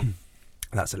 How long?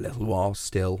 That's a little while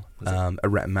still,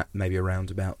 maybe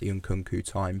around about the Nkunku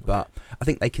time. But I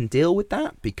think they can deal with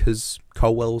that because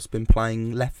Colwell's been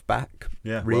playing left back.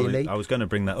 Yeah, really. Well, I was going to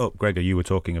bring that up. Gregor, you were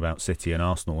talking about City and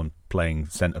Arsenal and playing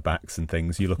centre-backs and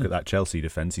things. You look at that Chelsea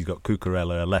defence, he's got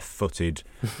Cucurella, a left-footed,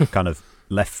 kind of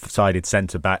left-sided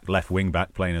centre-back, left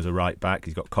wing-back playing as a right-back.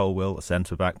 He's got Colwill, a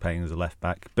centre-back playing as a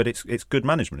left-back. But it's good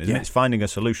management, isn't it? It's finding a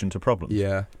solution to problems.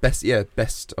 Yeah,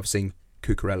 best I've seen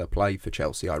Cucurella play for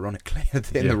Chelsea, ironically,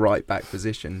 in the right back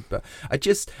position. But I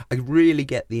really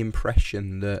get the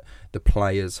impression that the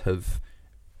players have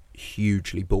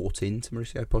hugely bought into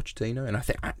Mauricio Pochettino, and I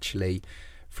think actually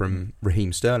from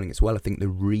Raheem Sterling as well, I think the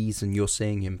reason you're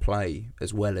seeing him play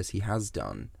as well as he has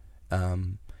done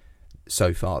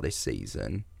so far this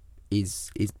season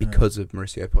is because of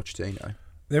Mauricio Pochettino.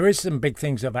 There is some big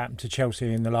things that have happened to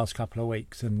Chelsea in the last couple of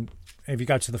weeks, and if you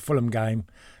go to the Fulham game,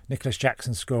 Nicholas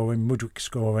Jackson scoring, Mudryk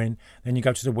scoring, then you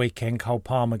go to the weekend, Cole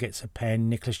Palmer gets a pen,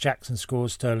 Nicholas Jackson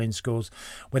scores, Sterling scores,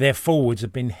 where their forwards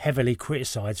have been heavily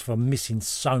criticised for missing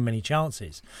so many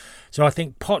chances. So I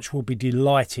think Poch will be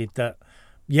delighted that,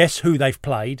 yes, who they've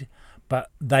played,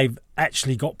 but they've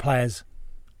actually got players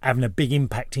having a big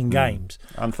impact in games.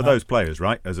 And for those players,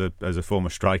 right, as a former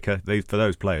striker, for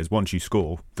those players, once you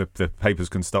score, the papers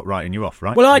can stop writing you off,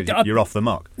 right? Well, you're off the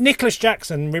mark. Nicholas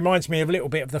Jackson reminds me of a little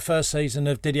bit of the first season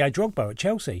of Didier Drogba at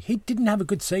Chelsea. He didn't have a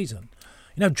good season.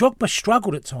 You know, Drogba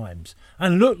struggled at times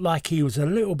and looked like he was a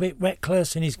little bit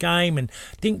reckless in his game and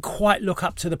didn't quite look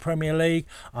up to the Premier League.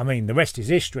 I mean, the rest is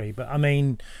history, but I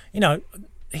mean, you know,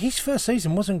 his first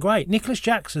season wasn't great. Nicholas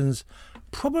Jackson's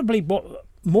probably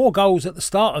more goals at the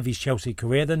start of his Chelsea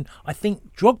career than I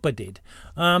think Drogba did.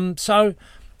 So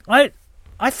I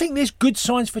think there's good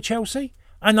signs for Chelsea,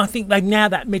 and I think they've now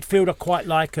that midfield I quite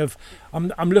like.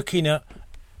 I'm looking at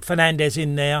Fernandes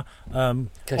in there.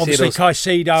 Obviously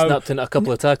Caicedo snapped in a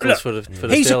couple of tackles for the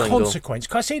he's Sterling a consequence.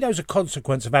 Caicedo's a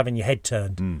consequence of having your head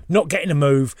turned, not getting a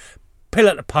move. Pill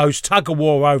at the post, tug of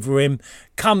war over him,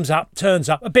 comes up, turns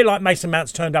up, a bit like Mason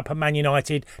Mount's turned up at Man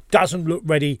United, doesn't look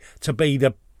ready to be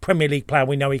the Premier League player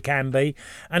we know he can be.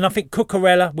 And I think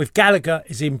Cucurella with Gallagher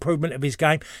is the improvement of his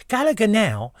game. Gallagher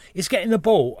now is getting the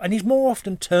ball and he's more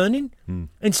often turning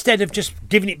instead of just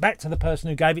giving it back to the person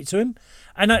who gave it to him.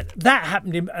 And that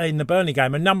happened in the Burnley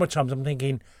game a number of times. I'm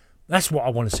thinking, that's what I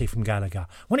want to see from Gallagher.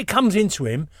 When it comes into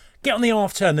him, get on the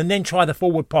half turn and then try the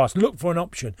forward pass, look for an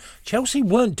option. Chelsea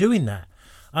weren't doing that.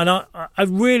 And I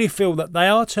really feel that they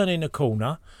are turning a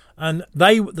corner. And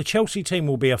the Chelsea team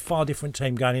will be a far different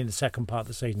team going into the second part of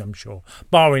the season, I'm sure,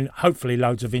 barring hopefully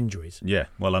loads of injuries. Yeah,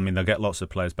 well, I mean, they'll get lots of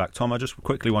players back. Tom, I just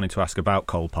quickly wanted to ask about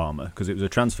Cole Palmer, because it was a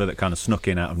transfer that kind of snuck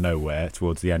in out of nowhere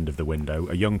towards the end of the window.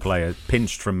 A young player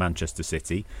pinched from Manchester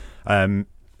City.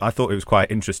 I thought it was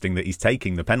quite interesting that he's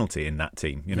taking the penalty in that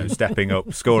team, you know, stepping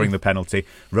up, scoring the penalty,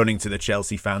 running to the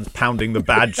Chelsea fans, pounding the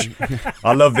badge.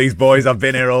 I love these boys. I've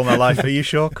been here all my life. Are you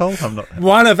sure, Cole? I'm not.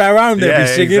 One of our own, they'll be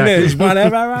singing exactly. It's one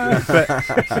of our own.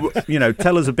 But, you know,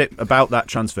 tell us a bit about that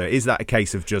transfer. Is that a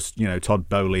case of just, you know, Todd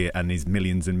Bowley and his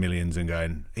millions and millions and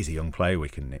going, he's a young player we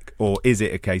can nick? Or is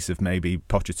it a case of maybe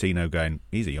Pochettino going,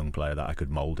 he's a young player that I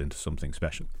could mould into something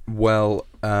special? Well,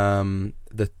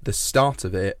 the start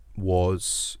of it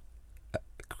was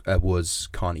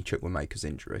Carney Chukwuemeka's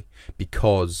injury,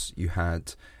 because you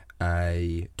had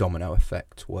a domino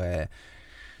effect where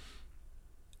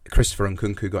Christopher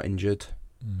Nkunku got injured.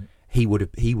 He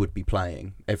would be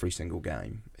playing every single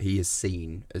game. He is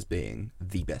seen as being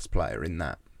the best player in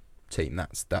that team.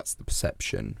 That's the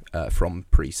perception from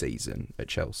pre-season at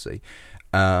Chelsea.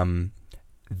 Then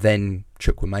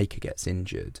Chukwuemeka gets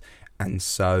injured, and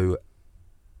so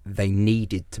they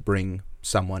needed to bring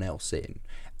someone else in.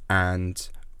 And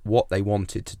what they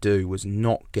wanted to do was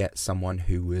not get someone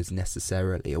who was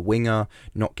necessarily a winger,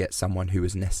 not get someone who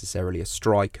was necessarily a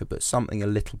striker, but something a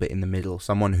little bit in the middle,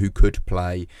 someone who could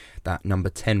play that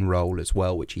number 10 role as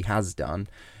well, which he has done,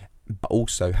 but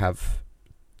also have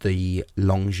the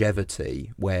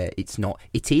longevity where it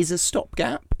is a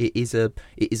stopgap, it is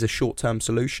a short-term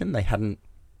solution they hadn't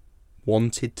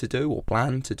wanted to do or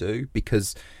planned to do,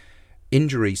 because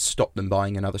injuries stopped them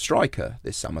buying another striker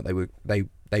this summer. They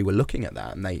were looking at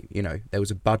that, and there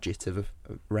was a budget of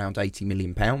around £80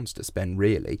 million to spend,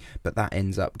 really, but that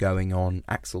ends up going on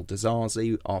Axel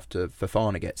Disasi after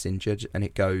Fofana gets injured, and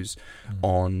it goes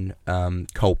on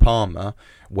Cole Palmer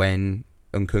when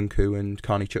Nkunku and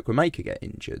Carney Chukwuemeka get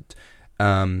injured.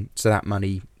 So that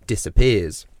money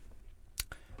disappears.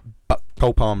 But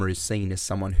Cole Palmer is seen as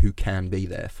someone who can be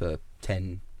there for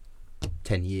 10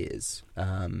 years,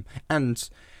 and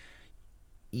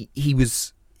he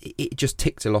was it just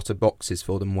ticked a lot of boxes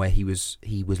for them, where he was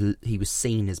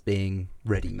seen as being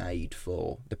ready-made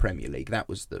for the Premier League. That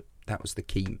was the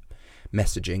key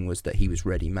messaging, was that he was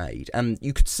ready-made, and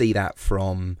you could see that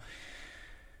from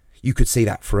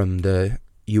the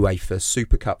UEFA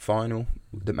Super Cup final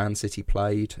that Man City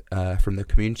played, from the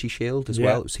Community Shield as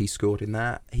well. He scored in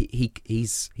that.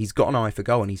 He's got an eye for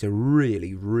goal, and he's a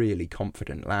really, really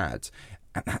confident lad.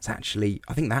 And I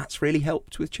think that's really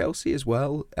helped with Chelsea as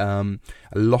well. A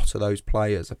lot of those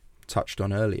players I touched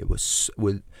on earlier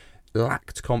were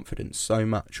lacked confidence so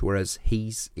much, whereas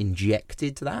he's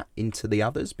injected that into the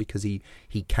others because he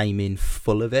came in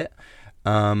full of it.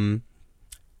 And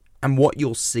what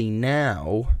you'll see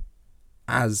now,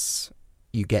 as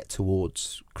you get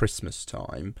towards Christmas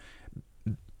time,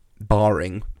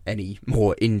 barring any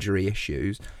more injury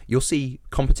issues, you'll see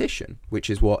competition, which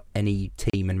is what any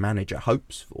team and manager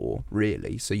hopes for,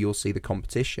 really. So you'll see the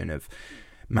competition of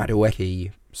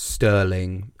Madueke,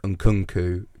 Sterling,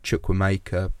 Nkunku,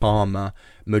 Chukwuemeka, Palmer,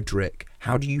 Mudryk.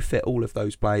 How do you fit all of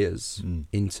those players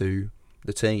into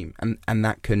the team? And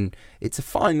that it's a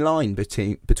fine line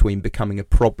between becoming a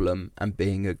problem and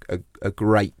being a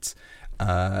great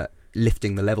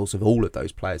lifting the levels of all of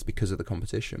those players because of the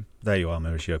competition. There you are,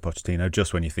 Mauricio Pochettino.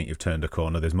 Just when you think you've turned a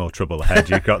corner, there's more trouble ahead.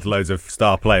 You've got loads of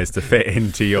star players to fit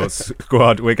into your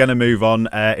squad. We're going to move on.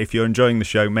 If you're enjoying the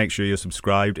show, make sure you're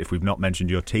subscribed. If we've not mentioned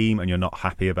your team and you're not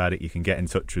happy about it, you can get in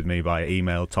touch with me via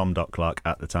email,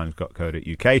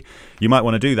 tom.clark@thetimes.co.uk. You might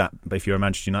want to do that if you're a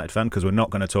Manchester United fan, because we're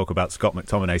not going to talk about Scott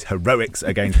McTominay's heroics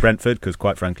against Brentford, because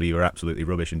quite frankly you were absolutely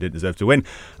rubbish and didn't deserve to win.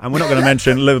 And we're not going to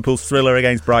mention Liverpool's thriller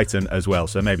against Brighton as well,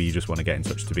 so maybe you just want to get in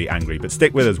touch to be angry. But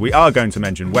stick with us. We are going to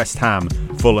mention West Ham,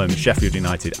 Fulham, Sheffield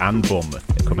United and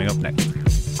Bournemouth coming up next.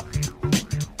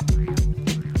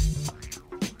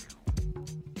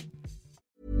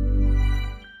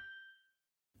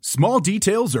 Small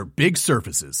details are big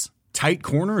surfaces. Tight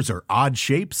corners are odd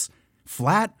shapes.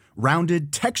 Flat,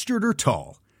 rounded, textured or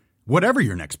tall. Whatever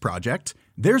your next project,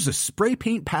 there's a spray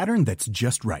paint pattern that's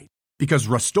just right. Because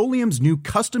Rust-Oleum's new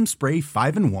Custom Spray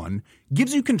 5-in-1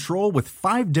 gives you control with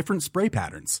 5 different spray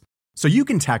patterns. So you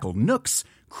can tackle nooks,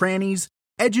 crannies,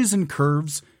 edges, and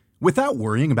curves without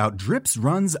worrying about drips,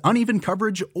 runs, uneven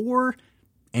coverage, or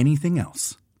anything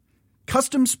else.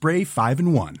 Custom Spray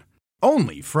 5-in-1.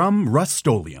 Only from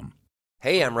Rust-Oleum.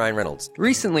 Hey, I'm Ryan Reynolds.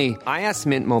 Recently, I asked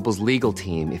Mint Mobile's legal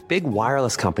team if big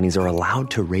wireless companies are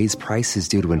allowed to raise prices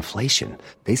due to inflation.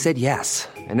 They said yes.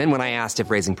 And then when I asked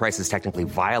if raising prices technically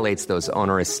violates those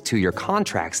onerous 2-year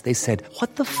contracts, they said,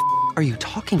 "What the f*** are you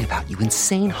talking about, you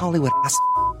insane Hollywood ass?"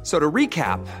 So to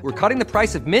recap, we're cutting the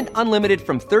price of Mint Unlimited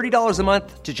from $30 a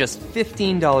month to just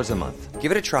 $15 a month.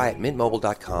 Give it a try at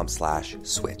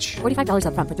mintmobile.com/switch. $45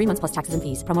 up front for 3 months plus taxes and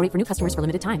fees. Promo rate for new customers for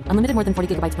limited time. Unlimited more than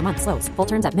 40 gigabytes per month. Slows full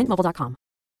terms at mintmobile.com.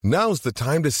 Now's the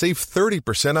time to save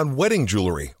 30% on wedding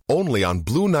jewelry, only on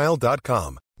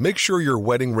BlueNile.com. Make sure your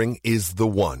wedding ring is the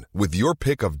one, with your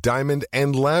pick of diamond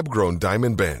and lab-grown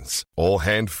diamond bands, all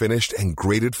hand-finished and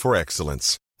graded for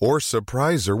excellence. Or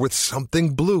surprise her with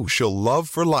something blue she'll love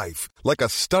for life, like a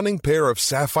stunning pair of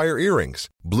sapphire earrings.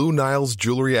 Blue Nile's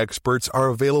jewelry experts are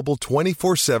available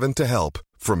 24/7 to help,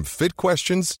 from fit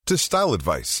questions to style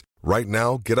advice. Right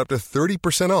now, get up to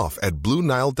 30% off at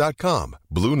BlueNile.com.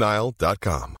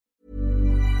 BlueNile.com.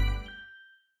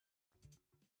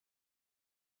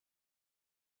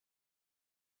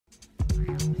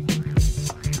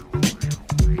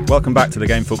 Welcome back to the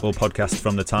Game Football Podcast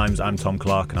from The Times. I'm Tom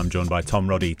Clark and I'm joined by Tom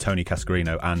Roddy, Tony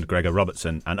Cascarino and Gregor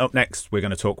Robertson. And up next, we're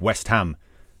going to talk West Ham.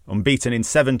 Unbeaten in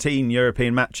 17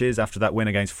 European matches after that win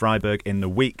against Freiburg in the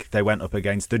week, they went up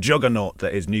against the juggernaut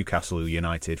that is Newcastle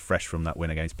United, fresh from that win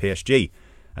against PSG.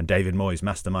 And David Moyes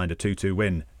masterminded a 2-2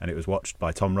 win, and it was watched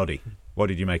by Tom Roddy. What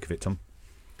did you make of it, Tom?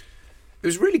 It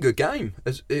was a really good game.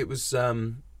 It was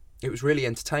really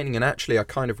entertaining, and actually I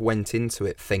kind of went into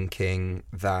it thinking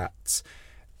that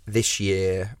this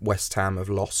year West Ham have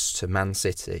lost to Man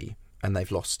City and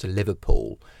they've lost to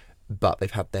Liverpool, but they've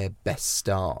had their best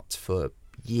start for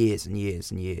years and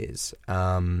years and years.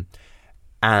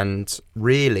 And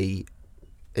really,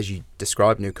 as you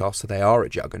described Newcastle, they are a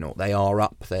juggernaut. They are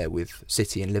up there with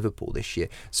City and Liverpool this year.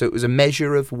 So it was a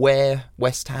measure of where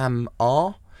West Ham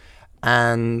are.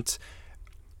 And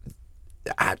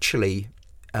actually,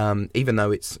 even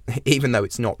though it's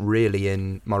not really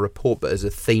in my report, but as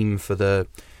a theme for the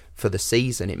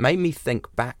season, it made me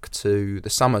think back to the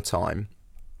summertime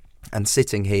and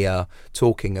sitting here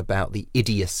talking about the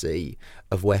idiocy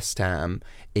of West Ham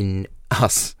in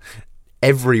us,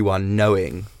 everyone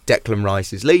knowing Declan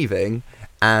Rice is leaving,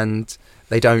 and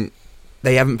they don't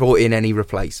They haven't brought in any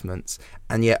replacements,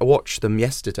 and yet I watched them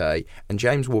yesterday, and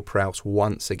James Ward-Prowse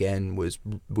once again was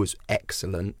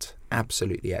excellent,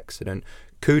 absolutely excellent.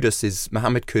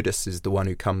 Mohamed Kudus is the one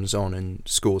who comes on and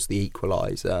scores the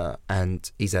equaliser,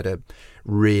 and he's had a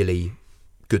really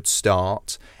good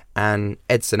start. And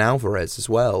Edson Alvarez as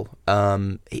well.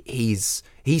 He's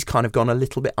kind of gone a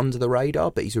little bit under the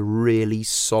radar, but he's a really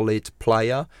solid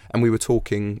player. And we were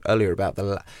talking earlier about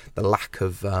the lack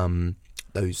of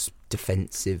those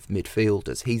defensive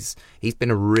midfielders. He's been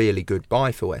a really good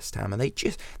buy for West Ham, and they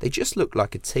just look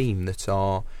like a team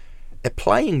they're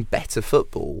playing better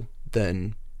football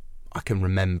than I can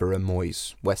remember a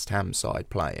Moyes West Ham side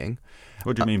playing.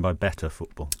 What do you mean by better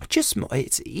football? Just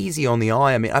it's easy on the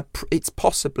eye. I mean, it's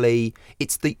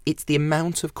the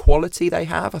amount of quality they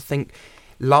have. I think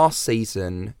last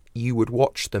season you would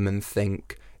watch them and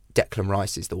think Declan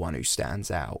Rice is the one who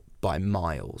stands out by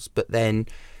miles, but then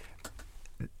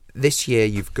this year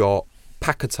you've got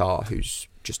Paquetá, who's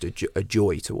just a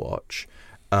joy to watch.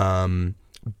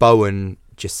 Bowen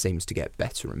just seems to get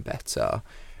better and better.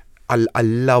 I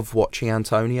love watching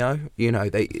Antonio. You know,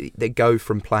 they go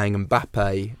from playing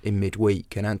Mbappe in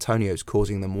midweek, and Antonio's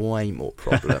causing them way more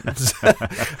problems.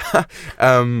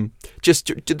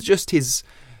 Just his.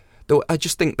 I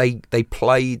just think they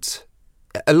played.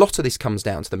 A lot of this comes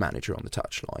down to the manager on the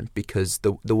touchline, because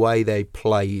the way they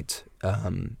played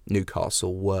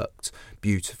Newcastle worked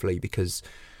beautifully, because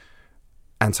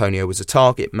Antonio was a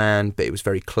target man, but it was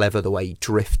very clever the way he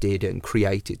drifted and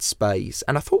created space.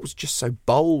 And I thought it was just so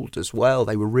bold as well.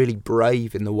 They were really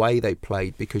brave in the way they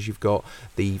played, because you've got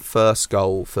the first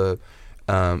goal for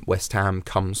West Ham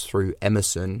comes through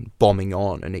Emerson bombing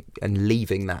on and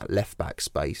leaving that left back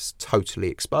space totally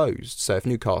exposed. So if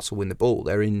Newcastle win the ball,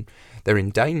 they're in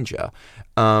danger.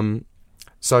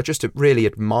 So I just really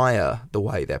admire the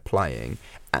way they're playing.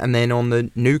 And then on the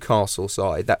Newcastle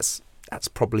side, that's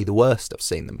probably the worst I've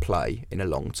seen them play in a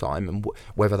long time, and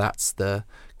whether that's the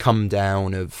come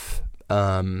down of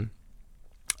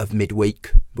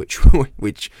midweek, which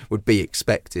would be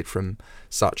expected from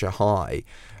such a high.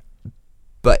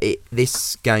 But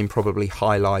this game probably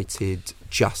highlighted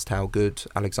just how good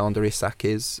Alexander Isak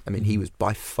is. I mean, he was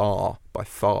by far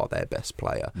their best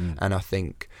player, and I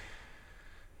think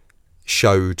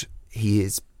showed he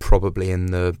is probably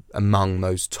among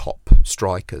those top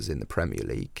strikers in the Premier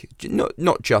League.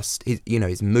 Not just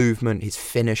his movement, his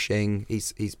finishing.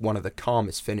 He's one of the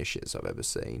calmest finishers I've ever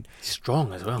seen. He's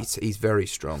strong as well. He's very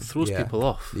strong. Throws people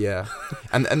off. Yeah,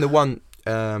 and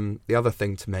the other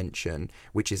thing to mention,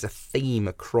 which is a theme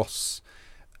across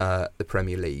the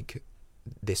Premier League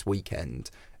this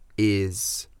weekend,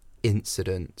 is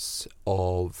incidents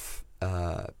of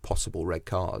possible red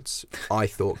cards. I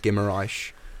thought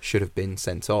Guimaraes should have been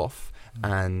sent off,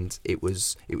 and it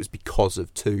was because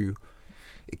of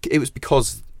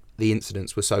because the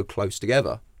incidents were so close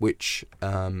together, which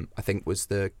I think was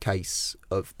the case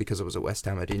of, because I was at West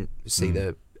Ham, I didn't see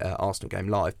the Arsenal game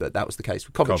live, but that was the case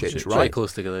with Kovacic, right? Quite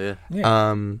close together,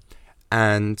 yeah.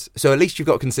 And so at least you've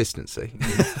got consistency.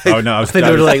 Oh no, I think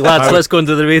they were like, lads, let's go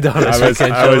under the radar.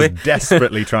 I was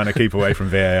desperately trying to keep away from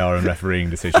VAR and refereeing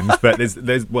decisions, but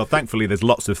thankfully there's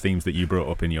lots of themes that you brought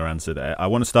up in your answer there. I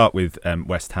want to start with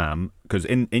West Ham, because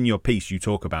in your piece you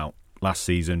talk about last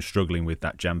season struggling with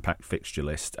that jam-packed fixture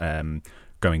list,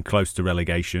 going close to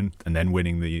relegation and then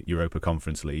winning the Europa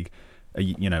Conference League.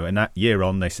 And that year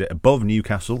on, they sit above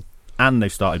Newcastle, and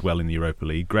they've started well in the Europa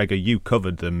League. Gregor, you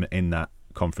covered them in that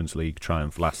Conference League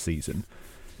triumph last season.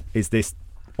 Is this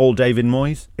all David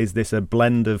Moyes? Is this a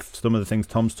blend of some of the things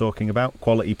Tom's talking about?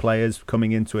 Quality players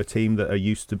coming into a team that are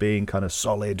used to being kind of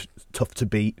solid, tough to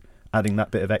beat, adding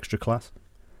that bit of extra class?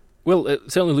 Well,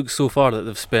 it certainly looks so far that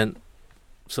they've spent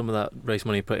some of that race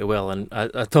money pretty well. And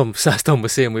as Tom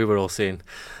was saying, we were all saying,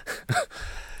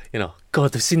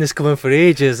 God, they've seen this coming for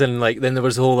ages. And then there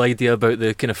was the whole idea about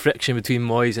the kind of friction between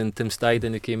Moyes and Tim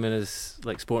Steidten, who came in as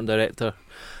sporting director.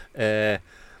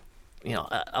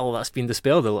 All that's been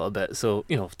dispelled a little bit, so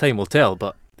time will tell,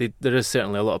 but there is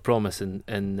certainly a lot of promise in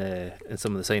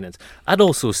some of the signings. I'd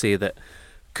also say that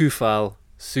Kufal,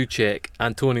 Souček,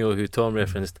 Antonio, who Tom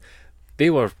referenced, they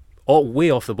were all way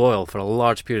off the boil for a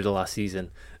large period of last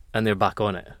season, and they're back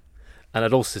on it. And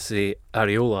I'd also say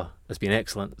Areola has been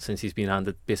excellent since he's been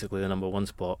handed basically the number one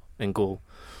spot in goal,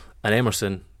 and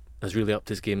Emerson has really upped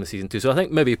his game this season too. So I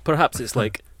think perhaps it's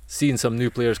like seeing some new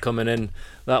players coming in,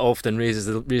 that often raises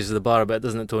the bar a bit,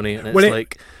 doesn't it, Tony? And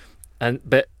it's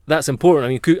but that's important. I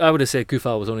mean, I would have said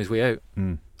Kufal was on his way out.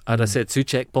 I'd have said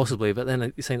Souček possibly, but then I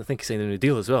think he signed a new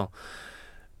deal as well.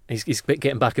 He's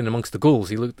getting back in amongst the goals.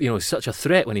 He looked, such a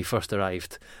threat when he first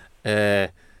arrived.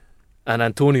 And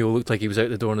Antonio looked like he was out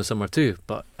the door in the summer too,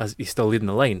 but as he's still leading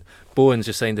the line. Bowen's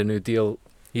just signed a new deal.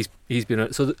 He's been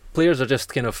out. So the players are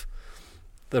just kind of...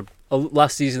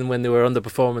 Last season when they were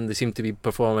underperforming, they seem to be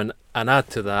performing, and add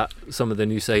to that some of the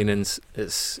new signings.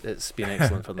 It's been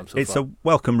excellent for them so It's far. a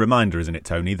welcome reminder, isn't it,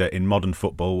 Tony, that in modern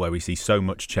football, where we see so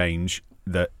much change,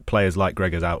 that players like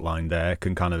Gregor's outlined there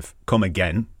can kind of come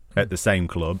again at the same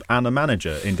club, and a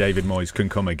manager in David Moyes can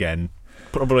come again.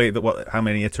 Probably how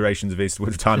many iterations of his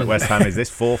time at West Ham is this?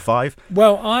 4, 5?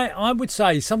 Well, I would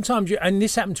say sometimes, and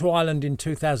this happened to Ireland in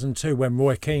 2002 when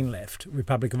Roy Keane left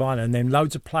Republic of Ireland, and then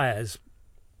loads of players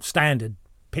standard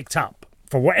picked up.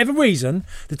 For whatever reason,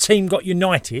 the team got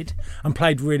united and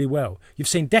played really well. You've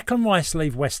seen Declan Rice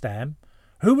leave West Ham.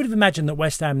 Who would have imagined that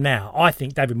West Ham now? I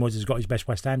think David Moyes has got his best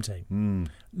West Ham team.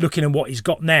 Looking at what he's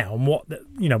got now and what,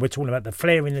 we're talking about the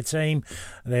flair in the team.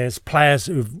 There's players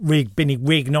who've been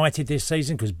reignited this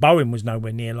season because Bowen was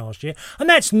nowhere near last year. And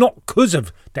that's not because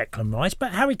of Declan Rice,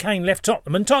 but Harry Kane left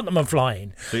Tottenham and Tottenham are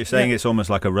flying. So you're saying it's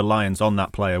almost like a reliance on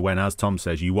that player when, as Tom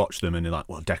says, you watch them and you're like,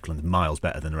 well, Declan's miles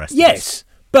better than the rest of us. Yes,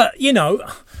 but,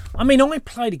 I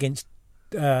played against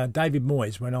David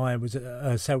Moyes when I was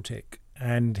at Celtic.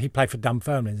 And he played for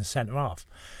Dunfermline as a centre-half.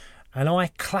 And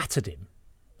I clattered him,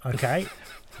 okay?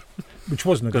 Which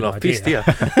wasn't a good idea.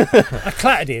 I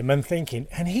clattered him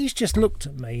and he's just looked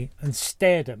at me and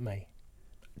stared at me.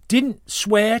 Didn't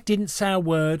swear, didn't say a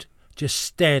word, just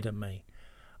stared at me.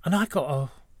 And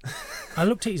I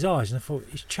looked at his eyes and I thought,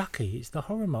 it's Chucky, it's the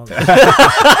horror movie.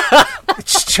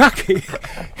 It's Chucky.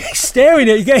 He's staring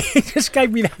at me. He just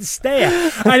gave me that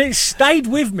stare. And it stayed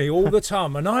with me all the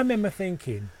time. And I remember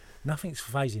thinking... Nothing's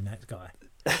phasing that guy.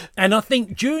 And I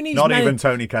think during his... Not even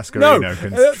Tony Cascarino can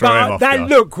throw him off that guard.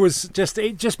 look was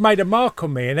it just made a mark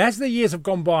on me. And as the years have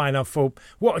gone by and I thought,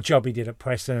 what a job he did at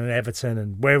Preston and Everton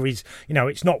and where he's,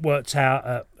 it's not worked out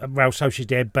at Real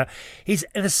Sociedad, but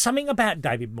there's something about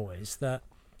David Moyes that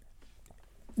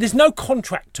there's no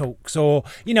contract talks or,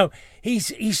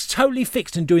 he's totally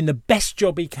fixed and doing the best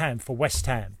job he can for West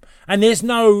Ham. And there's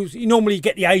you normally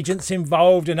get the agents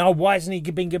involved and, why hasn't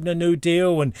he been given a new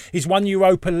deal? And he's won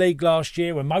Europa League last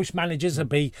year and most managers would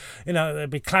be, they'd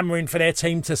be clamouring for their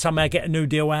team to somehow get a new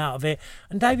deal out of it.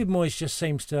 And David Moyes just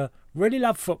seems to really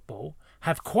love football,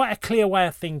 have quite a clear way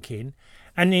of thinking.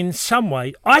 And in some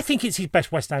way, I think it's his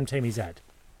best West Ham team he's had.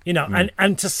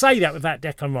 And to say that without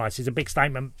Declan Rice is a big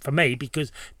statement for me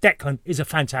because Declan is a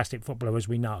fantastic footballer, as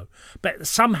we know. But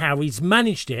somehow he's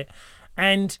managed it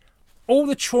and... all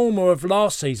the trauma of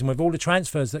last season with all the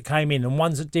transfers that came in and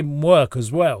ones that didn't work as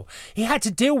well, he had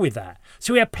to deal with that.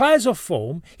 So he had players off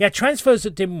form, he had transfers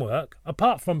that didn't work,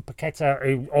 apart from Paqueta,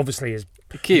 who obviously is...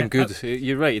 He came good.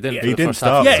 You're right. He didn't. He didn't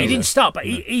start. Yeah, he didn't start, but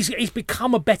he's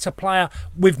become a better player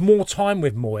with more time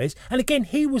with Moyes. And again,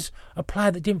 he was a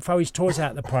player that didn't throw his toys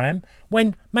out the pram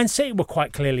when Man City were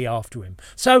quite clearly after him.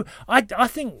 So I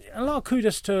think a lot of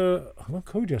kudos to... Well,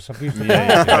 kudos, I've used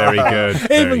yeah, very good.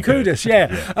 Even kudos,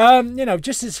 yeah.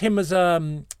 Just as him as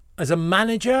a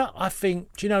manager, I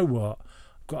think, do you know what?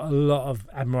 I've got a lot of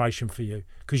admiration for you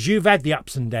because you've had the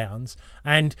ups and downs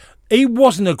and he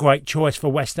wasn't a great choice for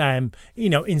West Ham,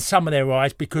 in some of their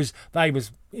eyes because they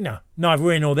was, neither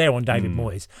here nor there on David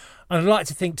Moyes. And I'd like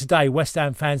to think today West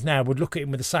Ham fans now would look at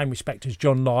him with the same respect as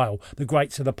John Lyall, the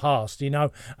greats of the past, and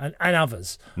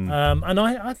others. And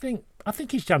I think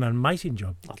he's done an amazing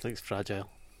job. I think it's fragile.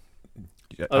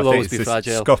 It'll always be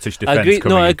fragile. Scottish defence.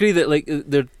 I agree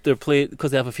that they're play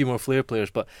because they have a few more flair players,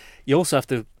 but you also have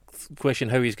to question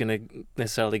how he's going to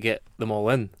necessarily get them all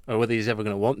in, or whether he's ever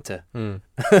going to want to.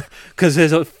 Because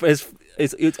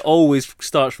it always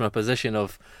starts from a position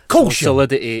of caution,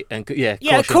 solidity, and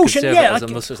caution,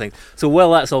 conservatism, those sort of things.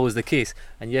 So that's always the case,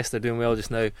 and yes, they're doing well just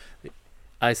now.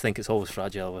 I think it's always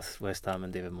fragile with West Ham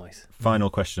and David Moyes. Final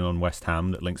question on West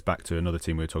Ham that links back to another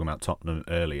team we were talking about, Tottenham,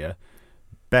 earlier.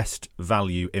 Best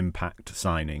value impact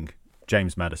signing,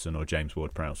 James Maddison or James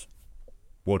Ward-Prowse?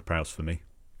 Ward-Prowse for me.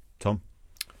 Tom?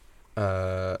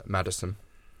 Maddison.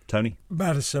 Tony?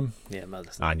 Madison. Yeah,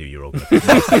 Madison. I knew you were all going to pick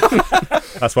Madison.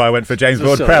 That's why I went for James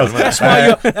Ward-Prowse.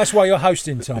 That's why you're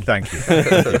hosting, Tom. Thank you.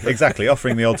 Exactly,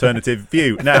 offering the alternative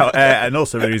view. Now, and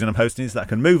also the reason I'm hosting is that I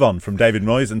can move on from David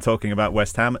Moyes and talking about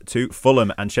West Ham to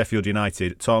Fulham and Sheffield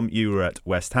United. Tom, you were at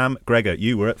West Ham. Gregor,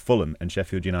 you were at Fulham and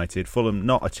Sheffield United. Fulham,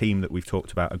 not a team that we've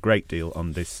talked about a great deal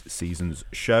on this season's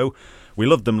show. We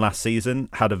loved them last season,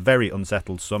 had a very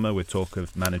unsettled summer with talk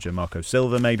of manager Marco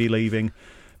Silva maybe leaving,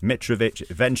 Mitrovic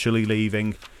eventually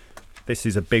leaving. This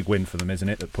is a big win for them, isn't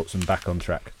it, that puts them back on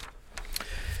track?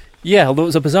 Yeah, although it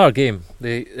was a bizarre game.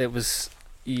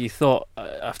 You thought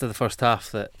after the first half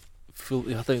that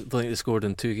I think they scored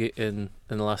in in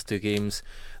the last 2 games.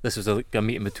 This was a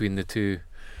meeting between the two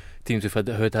teams who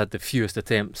had the fewest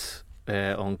attempts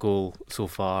on goal so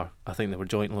far. I think they were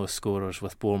joint lowest scorers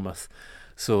with Bournemouth.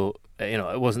 So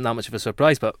it wasn't that much of a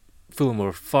surprise, but Fulham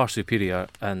were far superior,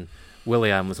 and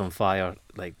Willian was on fire,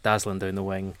 like dazzling down the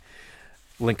wing,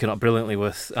 linking up brilliantly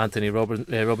with Anthony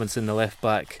Robinson, the left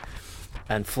back,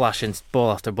 and flashing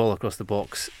ball after ball across the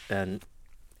box. And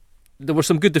there was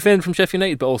some good defending from Sheffield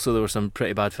United, but also there was some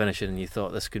pretty bad finishing, and you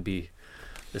thought this could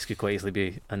quite easily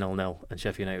be a 0-0, and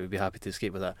Sheffield United would be happy to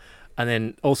escape with that. And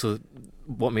then also,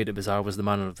 what made it bizarre was the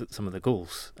manner of some of the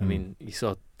goals. I mean, you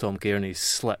saw Tom Kearney's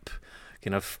slip,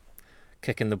 kind of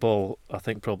kicking the ball, I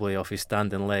think probably off his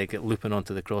standing leg, looping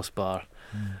onto the crossbar,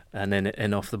 and then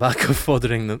in off the back of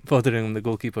foddering the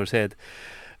goalkeeper's head.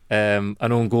 An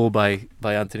own goal by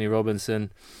Anthony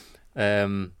Robinson.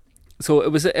 So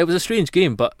it was a strange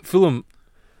game, but Fulham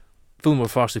were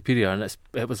far superior, and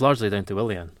it was largely down to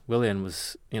Willian. Willian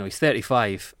was, he's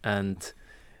 35, and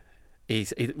we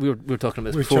were talking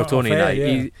about this before, Tony and I.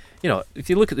 Yeah.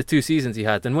 If you look at the 2 seasons he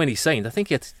had, and when he signed, I think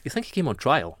he came on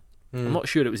trial. I'm not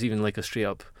sure it was even like a straight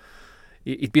up.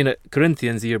 He'd been at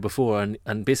Corinthians the year before,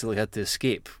 and basically had to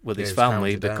escape with his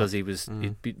family because he'd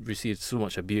received so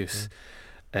much abuse.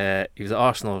 He was at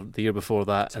Arsenal the year before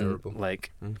that. Terrible.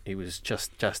 And he was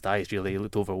just chastised, really. He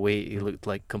looked overweight, he looked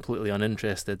like completely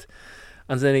uninterested,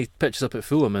 and then he pitches up at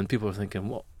Fulham, and people were thinking,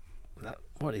 what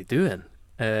are they doing?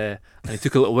 And he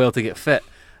took a little while to get fit,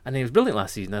 and he was brilliant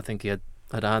last season. I think he had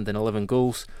a hand in 11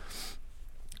 goals.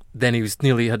 Then he was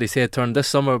nearly had his head turned this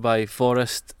summer by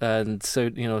Forest and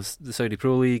the Saudi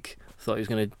Pro League. Thought he was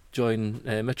going to join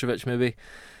Mitrovic maybe,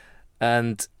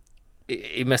 and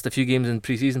he missed a few games in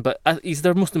pre-season. But he's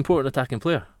their most important attacking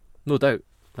player, no doubt.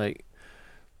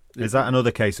 Is that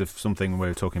another case of something we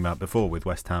were talking about before with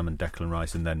West Ham and Declan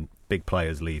Rice, and then big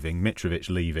players leaving, Mitrovic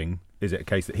leaving? Is it a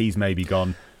case that he's maybe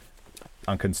gone,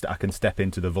 I can step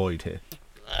into the void here?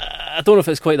 I don't know if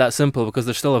it's quite that simple, because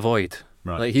there's still a void.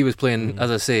 Right. He was playing,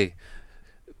 as I say,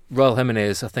 Raul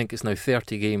Jimenez, I think it's now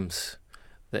 30 games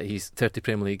that he's 30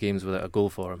 Premier League games without a goal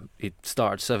for him. He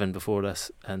started 7 before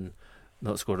this and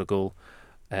not scored a goal.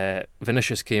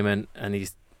 Vinicius came in,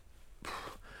 and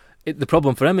the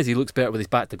problem for him is he looks better with his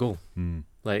back to goal.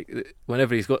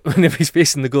 Whenever he's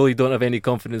facing the goal, you don't have any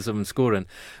confidence of him scoring.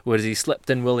 Whereas he slipped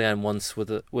in Willian once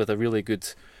with a really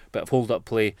good bit of hold up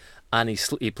play, and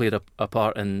he played a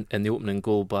part in the opening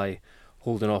goal by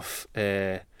holding off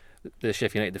the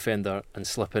Sheffield United defender and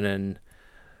slipping in,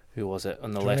 who was it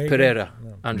on the left? Pereira,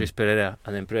 Andres Pereira,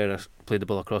 and then Pereira played the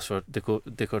ball across for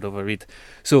De Cordova-Reid.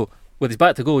 So with his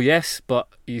back to goal, yes, but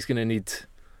he's going to need.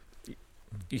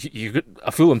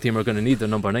 A Fulham team are going to need their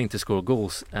number 9 to score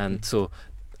goals, and so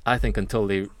I think until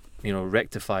they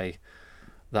rectify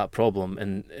that problem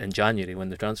in January, when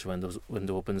the transfer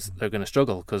window opens, they're going to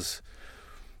struggle, because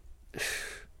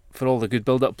for all the good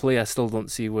build-up play, I still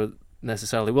don't see where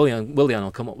necessarily Willian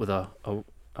will come up with a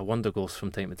wonder goals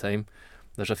from time to time.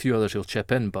 There's a few others who'll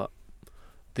chip in, but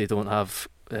they don't have.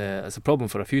 It's a problem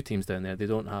for a few teams down there. They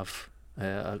don't have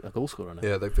a goal scorer now.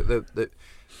 Yeah,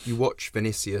 you watch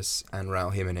Vinicius and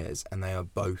Raul Jimenez, and they are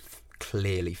both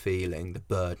clearly feeling the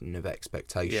burden of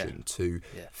expectation to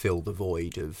fill the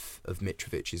void of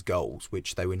Mitrovic's goals,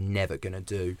 which they were never going to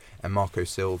do. And Marco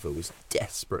Silva was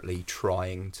desperately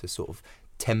trying to sort of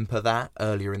temper that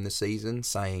earlier in the season,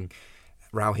 saying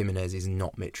Raul Jimenez is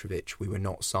not Mitrovic. We were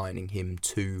not signing him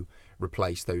to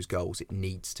replace those goals. It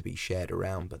needs to be shared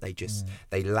around, but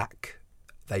they lack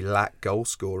goal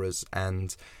scorers.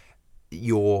 And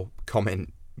your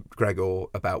comment, Gregor,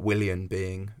 about Willian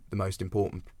being the most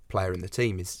important player in the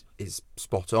team is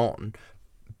spot on,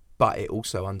 but it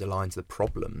also underlines the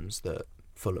problems that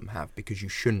Fulham have, because you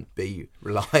shouldn't be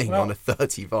relying on a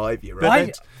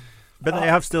 35-year-old. But they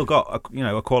have still got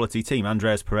a quality team.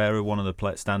 Andreas Pereira, one of the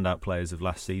standout players of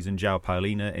last season. João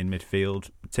Paulina in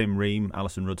midfield. Tim Ream,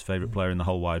 Alison Rudd's favourite player in the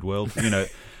whole wide world.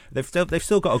 They've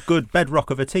still got a good bedrock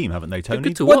of a team, haven't they, Tony?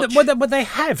 Good to watch. Well, they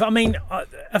have. I mean,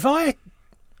 if I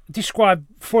describe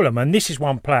Fulham, and this is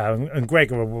one player, and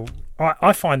Gregor will,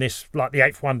 I find this like the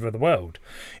 8th wonder of the world.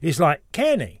 Is like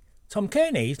Kearney, Tom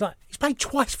Kearney. He's played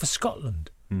twice for Scotland.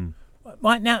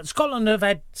 Right now, Scotland have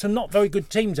had some not very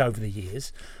good teams over the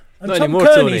years. And not Tom anymore,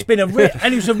 Kearney's Tony. been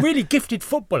and he was a really gifted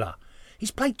footballer.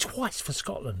 He's played twice for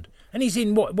Scotland, and he's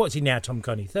in what's he now? Tom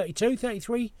Kearney, 32,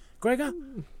 33. Gregor,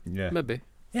 yeah, maybe.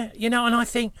 Yeah, and I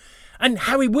think, and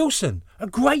Harry Wilson, a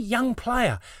great young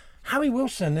player. Harry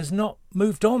Wilson has not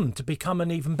moved on to become an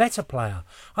even better player.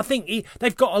 I think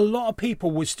they've got a lot of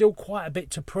people with still quite a bit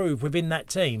to prove within that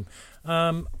team.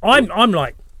 I'm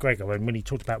like Gregor, when he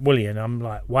talked about Willian, I'm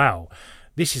like, wow.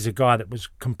 this is a guy that was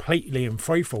completely in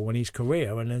freefall in his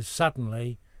career and has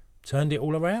suddenly turned it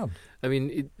all around. I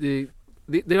mean, they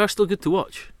are still good to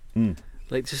watch.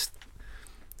 Like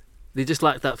they just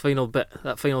lacked that final bit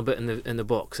in the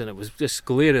box, and it was just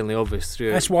glaringly obvious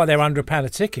through. That's why they're £100 a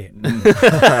ticket.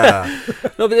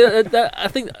 No, but I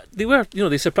think they were.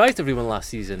 They surprised everyone last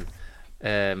season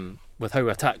with how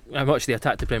much they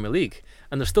attacked the Premier League,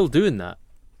 and they're still doing that.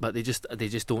 But they just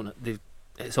don't.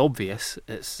 It's obvious.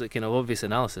 It's a kind of obvious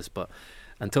analysis, but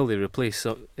until they replace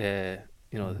the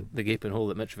gaping hole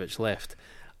that Mitrovic left,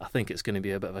 I think it's going to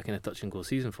be a bit of a kind of touch and go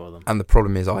season for them. And the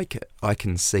problem is, I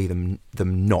can see them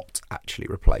not actually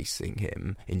replacing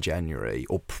him in January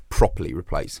or properly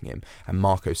replacing him. And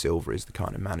Marco Silva is the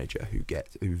kind of manager who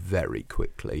very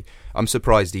quickly. I'm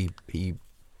surprised he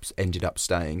ended up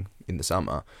staying in the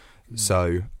summer.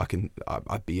 So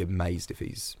I'd be amazed if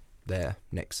he's there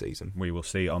next season. We will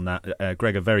see on that.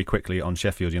 Gregor, very quickly on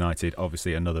Sheffield United,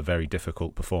 obviously another very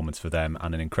difficult performance for them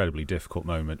and an incredibly difficult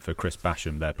moment for Chris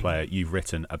Basham, their player. You've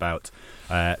written about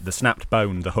the snapped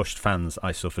bone, the hushed fans.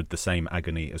 I suffered the same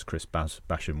agony as Chris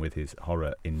Basham with his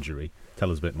horror injury.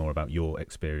 Tell us a bit more about your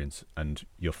experience and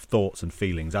your thoughts and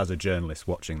feelings as a journalist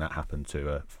watching that happen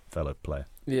to a fellow player.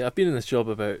 Yeah, I've been in this job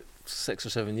about 6 or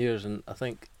 7 years, and I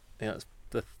think it's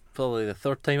probably the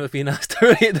third time I've been asked to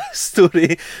write this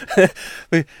story.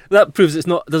 That proves it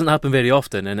doesn't happen very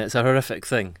often, and it's a horrific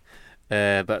thing.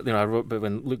 But I wrote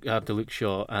when it happened to Luke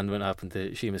Shaw and when it happened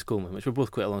to Seamus Coleman, which were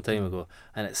both quite a long time ago,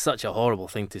 and it's such a horrible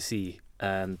thing to see.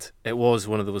 And it was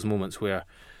one of those moments where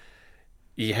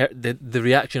you heard the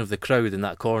reaction of the crowd in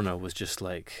that corner was just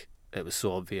like, it was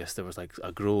so obvious. There was like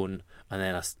a groan and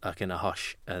then a kind of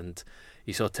hush, and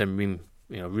you saw Tim Ream,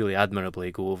 really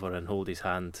admirably go over and hold his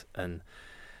hand, and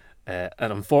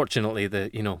unfortunately, they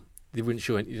wouldn't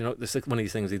show it. This is one of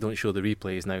these things, they don't show the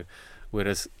replays now.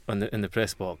 Whereas in the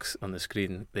press box on the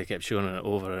screen, they kept showing it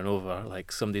over and over,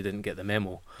 like somebody didn't get the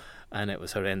memo, and it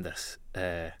was horrendous.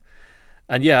 Has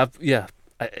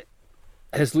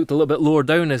looked a little bit lower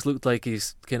down. Has looked like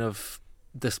he's kind of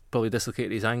probably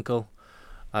dislocated his ankle.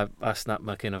 I snapped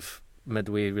my kind of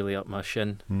midway really up my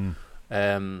shin,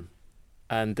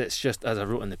 and it's just, as I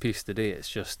wrote in the piece today, it's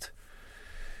just.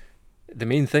 The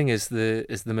main thing is the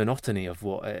monotony of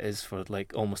what it is for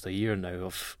like almost a year now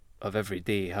of every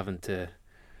day having to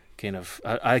kind of.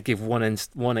 I gave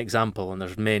one example, and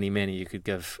there's many you could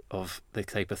give of the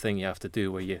type of thing you have to do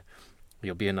where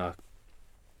you'll be in a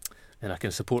kind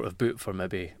of supportive boot for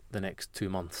maybe the next 2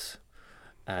 months,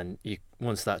 and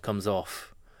once that comes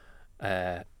off,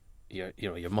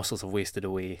 your muscles have wasted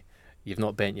away. You've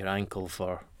not bent your ankle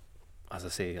for, as I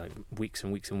say, like weeks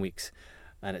and weeks and weeks,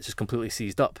 and it's just completely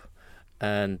seized up.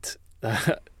 And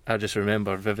I just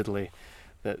remember vividly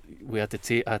that I had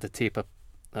to tape a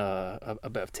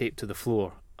bit of tape to the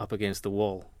floor up against the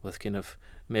wall with kind of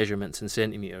measurements in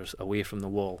centimetres away from the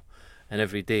wall. And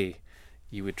every day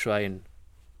you would try and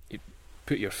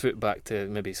put your foot back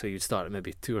to so you'd start at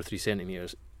maybe 2 or 3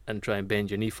 centimetres and try and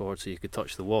bend your knee forward so you could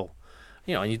touch the wall.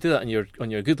 And you do that on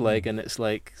your good leg, and it's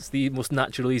the most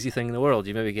natural, easy thing in the world.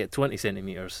 You maybe get 20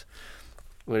 centimetres.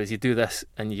 Whereas you do this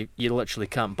and you literally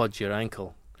can't budge your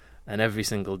ankle, and every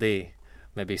single day,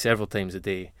 maybe several times a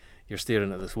day, you're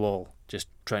staring at this wall just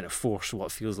trying to force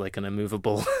what feels like an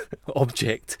immovable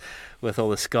object with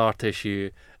all the scar tissue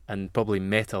and probably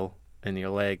metal in your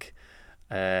leg,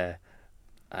 and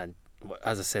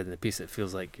as I said in the piece, it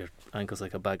feels like your ankle's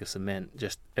like a bag of cement,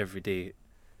 just every day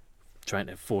trying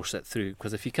to force it through.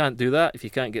 Because if you can't do that, if you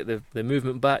can't get the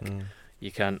movement back,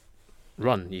 you can't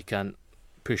run, you can't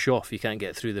push off, you can't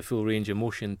get through the full range of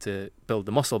motion to build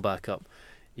the muscle back up,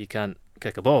 you can't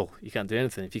kick a ball, you can't do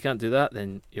anything. If you can't do that,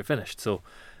 then you're finished. So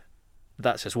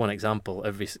that's just one example.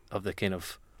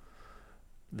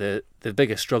 The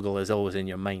biggest struggle is always in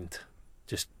your mind,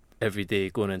 just every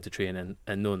day going into training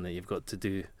and knowing that you've got to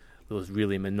do those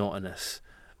really monotonous,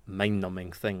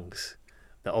 mind-numbing things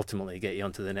that ultimately get you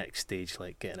onto the next stage,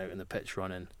 like getting out on the pitch,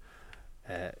 running,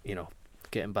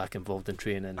 getting back involved in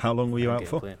training. How long were you out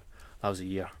for? Playing. That was a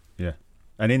year. Yeah.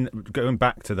 And in going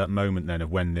back to that moment then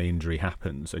of when the injury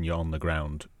happens and you're on the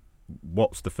ground,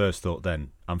 what's the first thought then?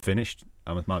 I'm finished?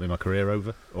 Might be my career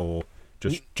over? Or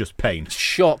just pain?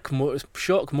 Shock more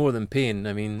than pain.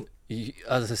 I mean,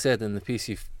 as I said in the piece,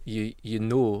 you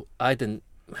know, I didn't.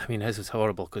 I mean, his was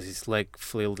horrible because his leg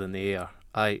flailed in the air.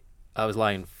 I was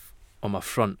lying on my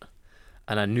front,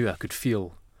 and I knew I could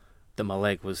feel that my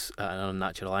leg was at an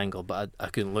unnatural angle, but I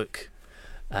couldn't look.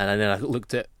 And then I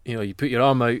looked at, you put your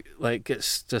arm out like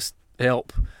it's just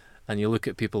help, and you look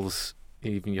at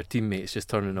even your teammates just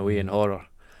turning away in horror,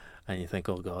 and you think,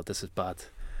 oh God, this is bad.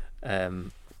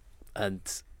 And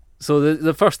So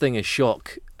the first thing is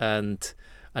shock, and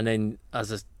then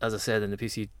as I said in the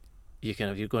piece, you're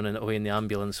going away in the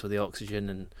ambulance for the oxygen,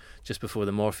 and just before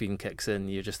the morphine kicks in,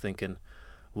 you're just thinking,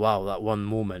 wow, that one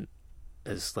moment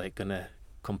is like going to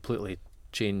completely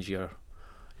change your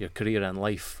career and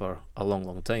life for a long,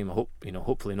 long time. I hope,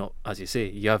 hopefully not, as you say.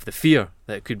 You have the fear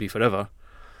that it could be forever.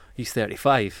 He's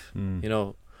 35.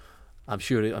 I'm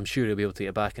sure he'll be able to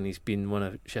get back, and he's been one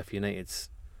of Sheffield United's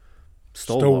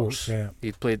stalwarts. Yeah.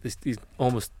 He's played this. He's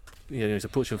almost, he's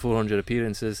approaching 400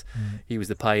 appearances. He was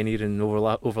the pioneer in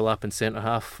overlapping centre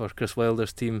half for Chris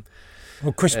Wilder's team.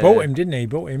 Well, Chris bought him, didn't he? He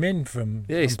bought him in from.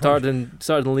 Yeah, he started in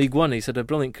League One. He's had a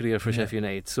brilliant career for Sheffield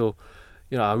United. So,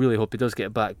 I really hope he does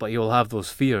get back. But he will have those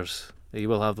fears.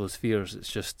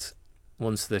 It's just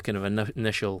once the kind of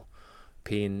initial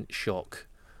pain, shock,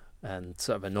 and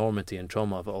sort of enormity and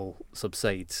trauma of it all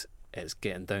subsides, it's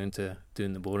getting down to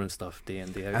doing the boring stuff day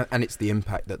in, day out. And it's the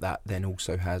impact that then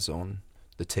also has on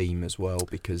the team as well,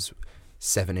 because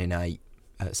 7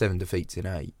 defeats in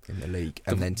 8 in the league,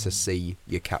 and then to see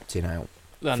your captain out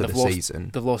for the season.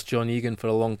 They've lost John Egan for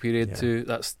a long period too.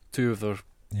 That's two of their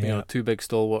two big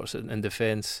stalwarts in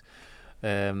defence.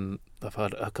 They've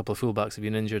had a couple of fullbacks have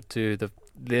been injured too.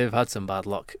 They've had some bad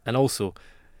luck, and also,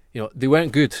 they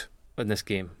weren't good in this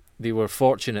game. They were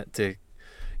fortunate to,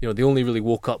 they only really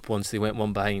woke up once they went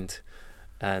one behind,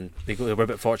 and they were a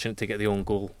bit fortunate to get the own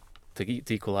goal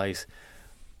to equalise.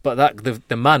 But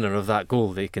the manner of that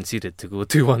goal they conceded to go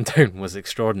 2-1 down was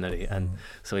extraordinary. And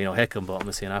so, Heckenbottom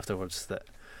was saying afterwards that,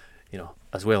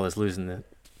 as well as losing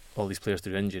all these players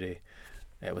through injury,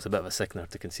 it was a bit of a sickener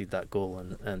to concede that goal,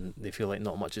 and they feel like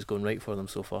not much is going right for them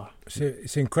so far.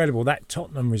 It's incredible, that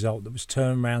Tottenham result that was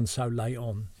turned around so late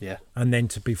on, and then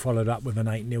to be followed up with an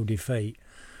 8-0 defeat,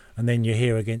 and then you're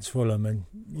here against Fulham, and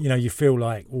you feel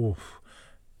like,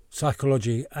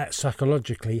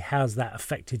 psychologically, how's that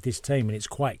affected this team? And it's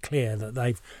quite clear that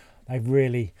they've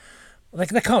really.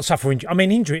 They can't suffer injury. I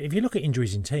mean, injury. If you look at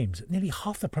injuries in teams, nearly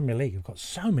half the Premier League have got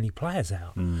so many players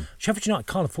out. Sheffield United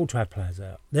can't afford to have players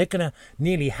out. They're going to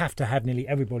nearly have to have nearly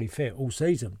everybody fit all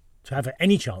season to have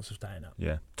any chance of staying up.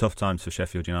 Yeah, tough times for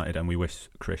Sheffield United, and we wish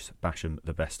Chris Basham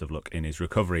the best of luck in his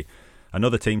recovery.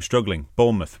 Another team struggling,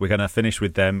 Bournemouth. We're going to finish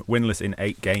with them winless in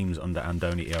 8 games under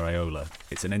Andoni Iraola.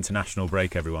 It's an international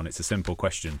break, everyone. It's a simple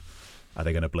question: are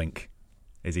they going to blink?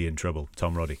 Is he in trouble?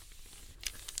 Tom Roddy.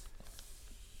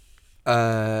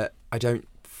 I don't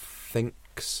think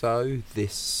so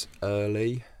this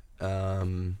early.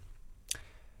 The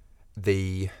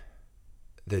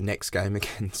next game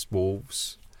against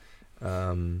Wolves,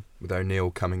 with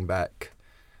O'Neill coming back,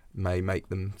 may make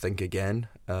them think again.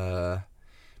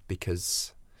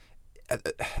 Because,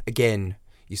 again,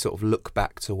 you sort of look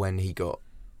back to when he got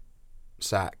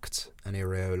sacked and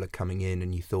Iraola coming in,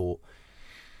 and you thought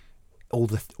all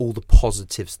the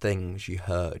positive things you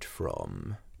heard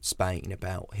from Spain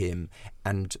about him.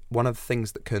 And one of the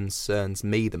things that concerns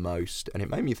me the most, and it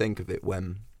made me think of it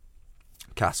when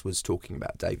Cass was talking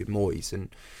about David Moyes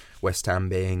and West Ham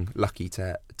being lucky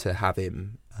to have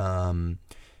him,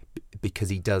 because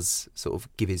he does sort of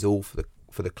give his all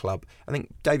for the club. I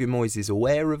think David Moyes is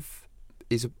aware of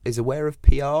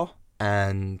PR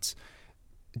and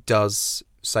does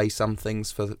say some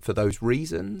things for those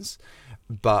reasons,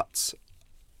 but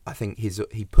I think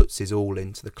he puts his all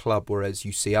into the club, whereas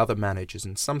you see other managers,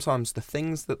 and sometimes the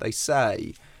things that they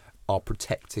say are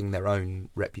protecting their own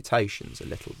reputations a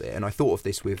little bit. And I thought of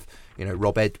this with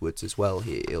Rob Edwards as well.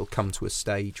 He'll come to a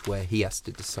stage where he has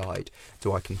to decide: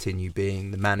 do I continue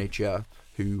being the manager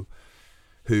who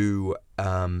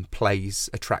plays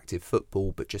attractive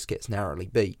football but just gets narrowly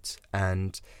beat?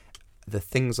 And the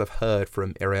things I've heard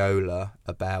from Iraola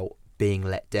about being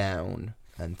let down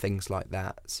and things like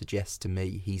that suggest to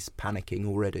me he's panicking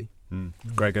already.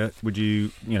 Gregor, would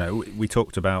you, we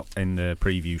talked about in the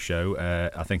preview show,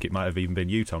 I think it might have even been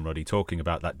you, Tom Roddy, talking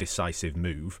about that decisive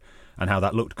move and how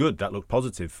that looked good, that looked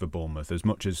positive for Bournemouth, as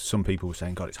much as some people were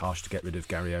saying, God, it's harsh to get rid of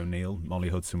Gary O'Neill. Molly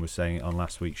Hudson was saying it on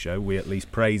last week's show. We at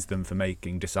least praised them for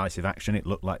making decisive action. It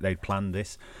looked like they'd planned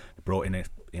this. They brought in a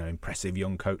impressive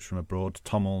young coach from abroad.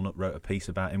 Tom Allnutt wrote a piece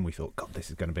about him. We thought, God, this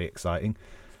is going to be exciting.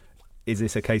 Is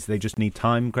this a case they just need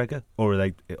time, Gregor, or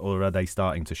are they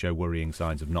starting to show worrying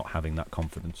signs of not having that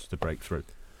confidence to break through?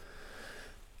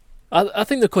 I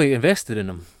think they're quite invested in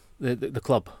him, the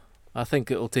club. I think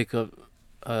it'll take a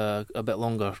bit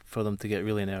longer for them to get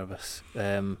really nervous.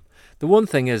 The one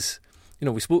thing is,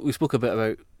 we spoke a bit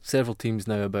about several teams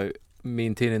now about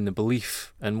maintaining the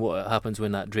belief and what happens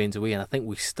when that drains away, and I think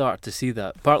we start to see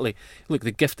that. Partly, look,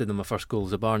 they gifted them a first goal.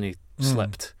 Zabarni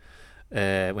slipped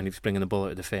when he was bringing the ball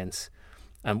out of defence,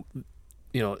 and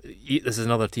this is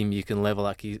another team you can level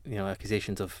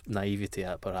accusations of naivety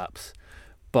at, perhaps.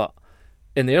 But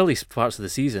in the early parts of the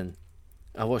season,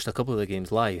 I watched a couple of the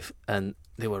games live, and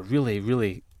they were really,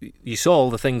 really... You saw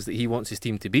all the things that he wants his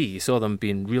team to be. You saw them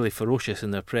being really ferocious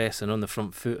in their press and on the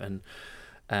front foot,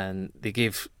 and they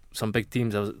gave some big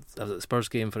teams, I was at the Spurs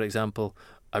game, for example,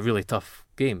 a really tough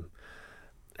game.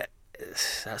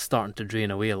 That's starting to drain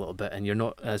away a little bit, and you're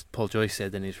not, as Paul Joyce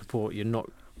said in his report, you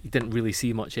didn't really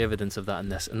see much evidence of that in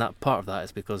this, and that part of that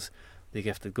is because they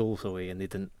gifted goals away, and they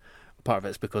didn't. Part of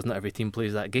it's because not every team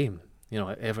plays that game.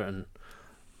 Everton,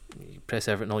 you press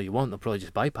Everton all you want, they'll probably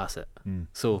just bypass it.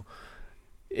 So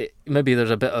maybe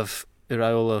there's a bit of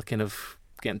Iraola kind of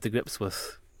getting to grips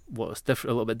with what's a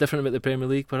little bit different about the Premier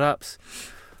League, perhaps.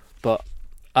 But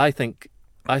I think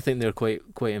they're quite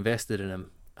invested in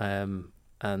him.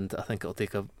 And I think it'll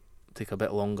take a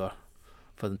bit longer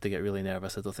for them to get really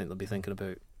nervous. I don't think they'll be thinking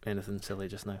about anything silly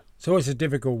just now. It's always a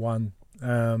difficult one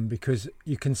because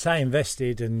you can say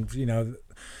invested and, you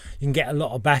can get a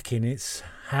lot of backing. It's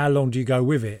how long do you go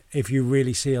with it if you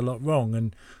really see a lot wrong?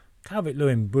 And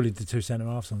Calvert-Lewin bullied the two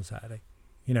centre-halves on Saturday.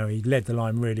 He led the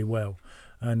line really well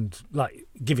and,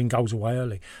 giving goals away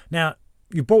early. Now,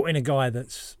 you brought in a guy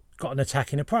that's got an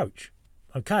attacking approach.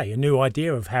 Okay, a new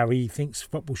idea of how he thinks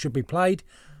football should be played.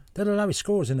 They're the lowest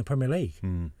scorers in the Premier League.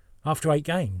 After 8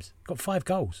 games, got 5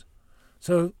 goals.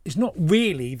 So it's not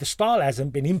really, the style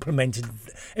hasn't been implemented.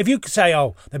 If you could say,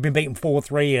 they've been beaten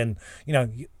 4-3 and,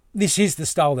 this is the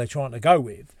style they're trying to go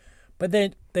with. But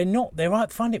they're not. They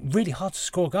find it really hard to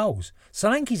score goals.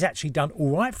 Solanke's actually done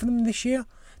all right for them this year.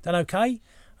 Done okay.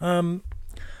 I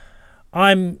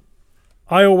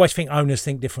always think owners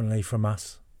think differently from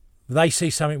us. They see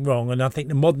something wrong, and I think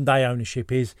the modern day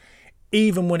ownership is,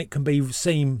 even when it can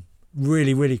seem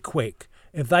really, really quick,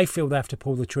 if they feel they have to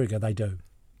pull the trigger, they do.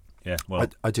 Yeah, well,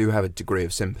 I do have a degree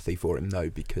of sympathy for him though,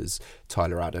 because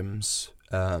Tyler Adams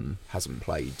hasn't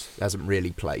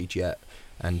really played yet,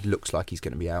 and looks like he's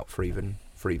going to be out for even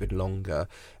longer.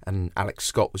 And Alex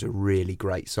Scott was a really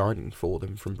great signing for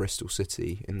them from Bristol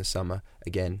City in the summer.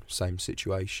 Again, same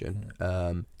situation.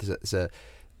 Some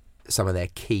of their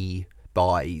key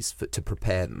buys to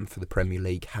prepare them for the Premier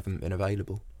League haven't been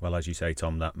available. Well, as you say,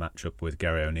 Tom, that matchup with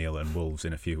Gary O'Neill and Wolves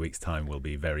in a few weeks' time will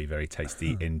be very, very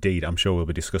tasty indeed. I'm sure we'll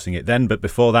be discussing it then, but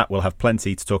before that we'll have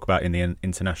plenty to talk about in the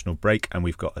international break, and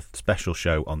we've got a special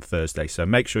show on Thursday, so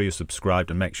make sure you're subscribed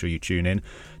and make sure you tune in.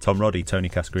 Tom Roddy, Tony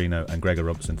Cascarino and Gregor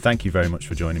Robertson, thank you very much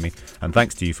for joining me, and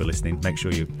thanks to you for listening. Make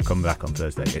sure you come back on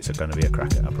Thursday. It's going to be a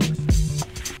cracker, I promise.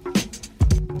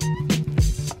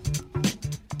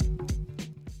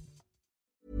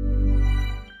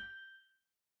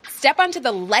 Step onto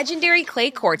the legendary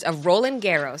clay courts of Roland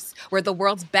Garros, where the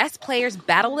world's best players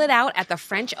battle it out at the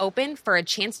French Open for a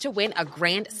chance to win a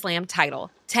Grand Slam title.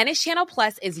 Tennis Channel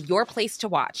Plus is your place to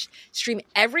watch. Stream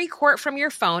every court from your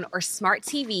phone or smart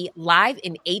TV live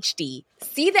in HD.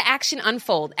 See the action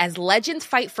unfold as legends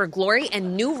fight for glory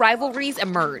and new rivalries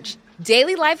emerge.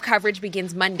 Daily live coverage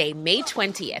begins Monday, May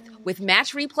 20th, with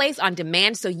match replays on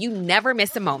demand so you never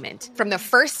miss a moment. From the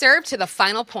first serve to the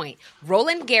final point,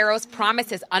 Roland Garros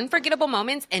promises unforgettable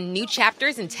moments and new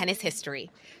chapters in tennis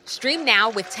history. Stream now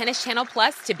with Tennis Channel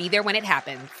Plus to be there when it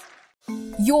happens.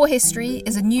 Your History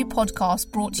is a new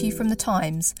podcast brought to you from The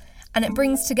Times, and it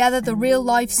brings together the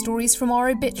real-life stories from our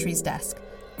obituaries desk,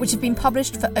 which have been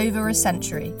published for over a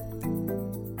century.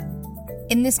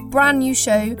 In this brand new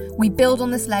show, we build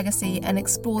on this legacy and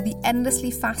explore the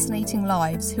endlessly fascinating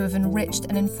lives who have enriched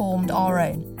and informed our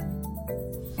own.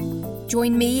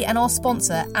 Join me and our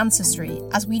sponsor, Ancestry,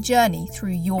 as we journey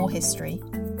through your history.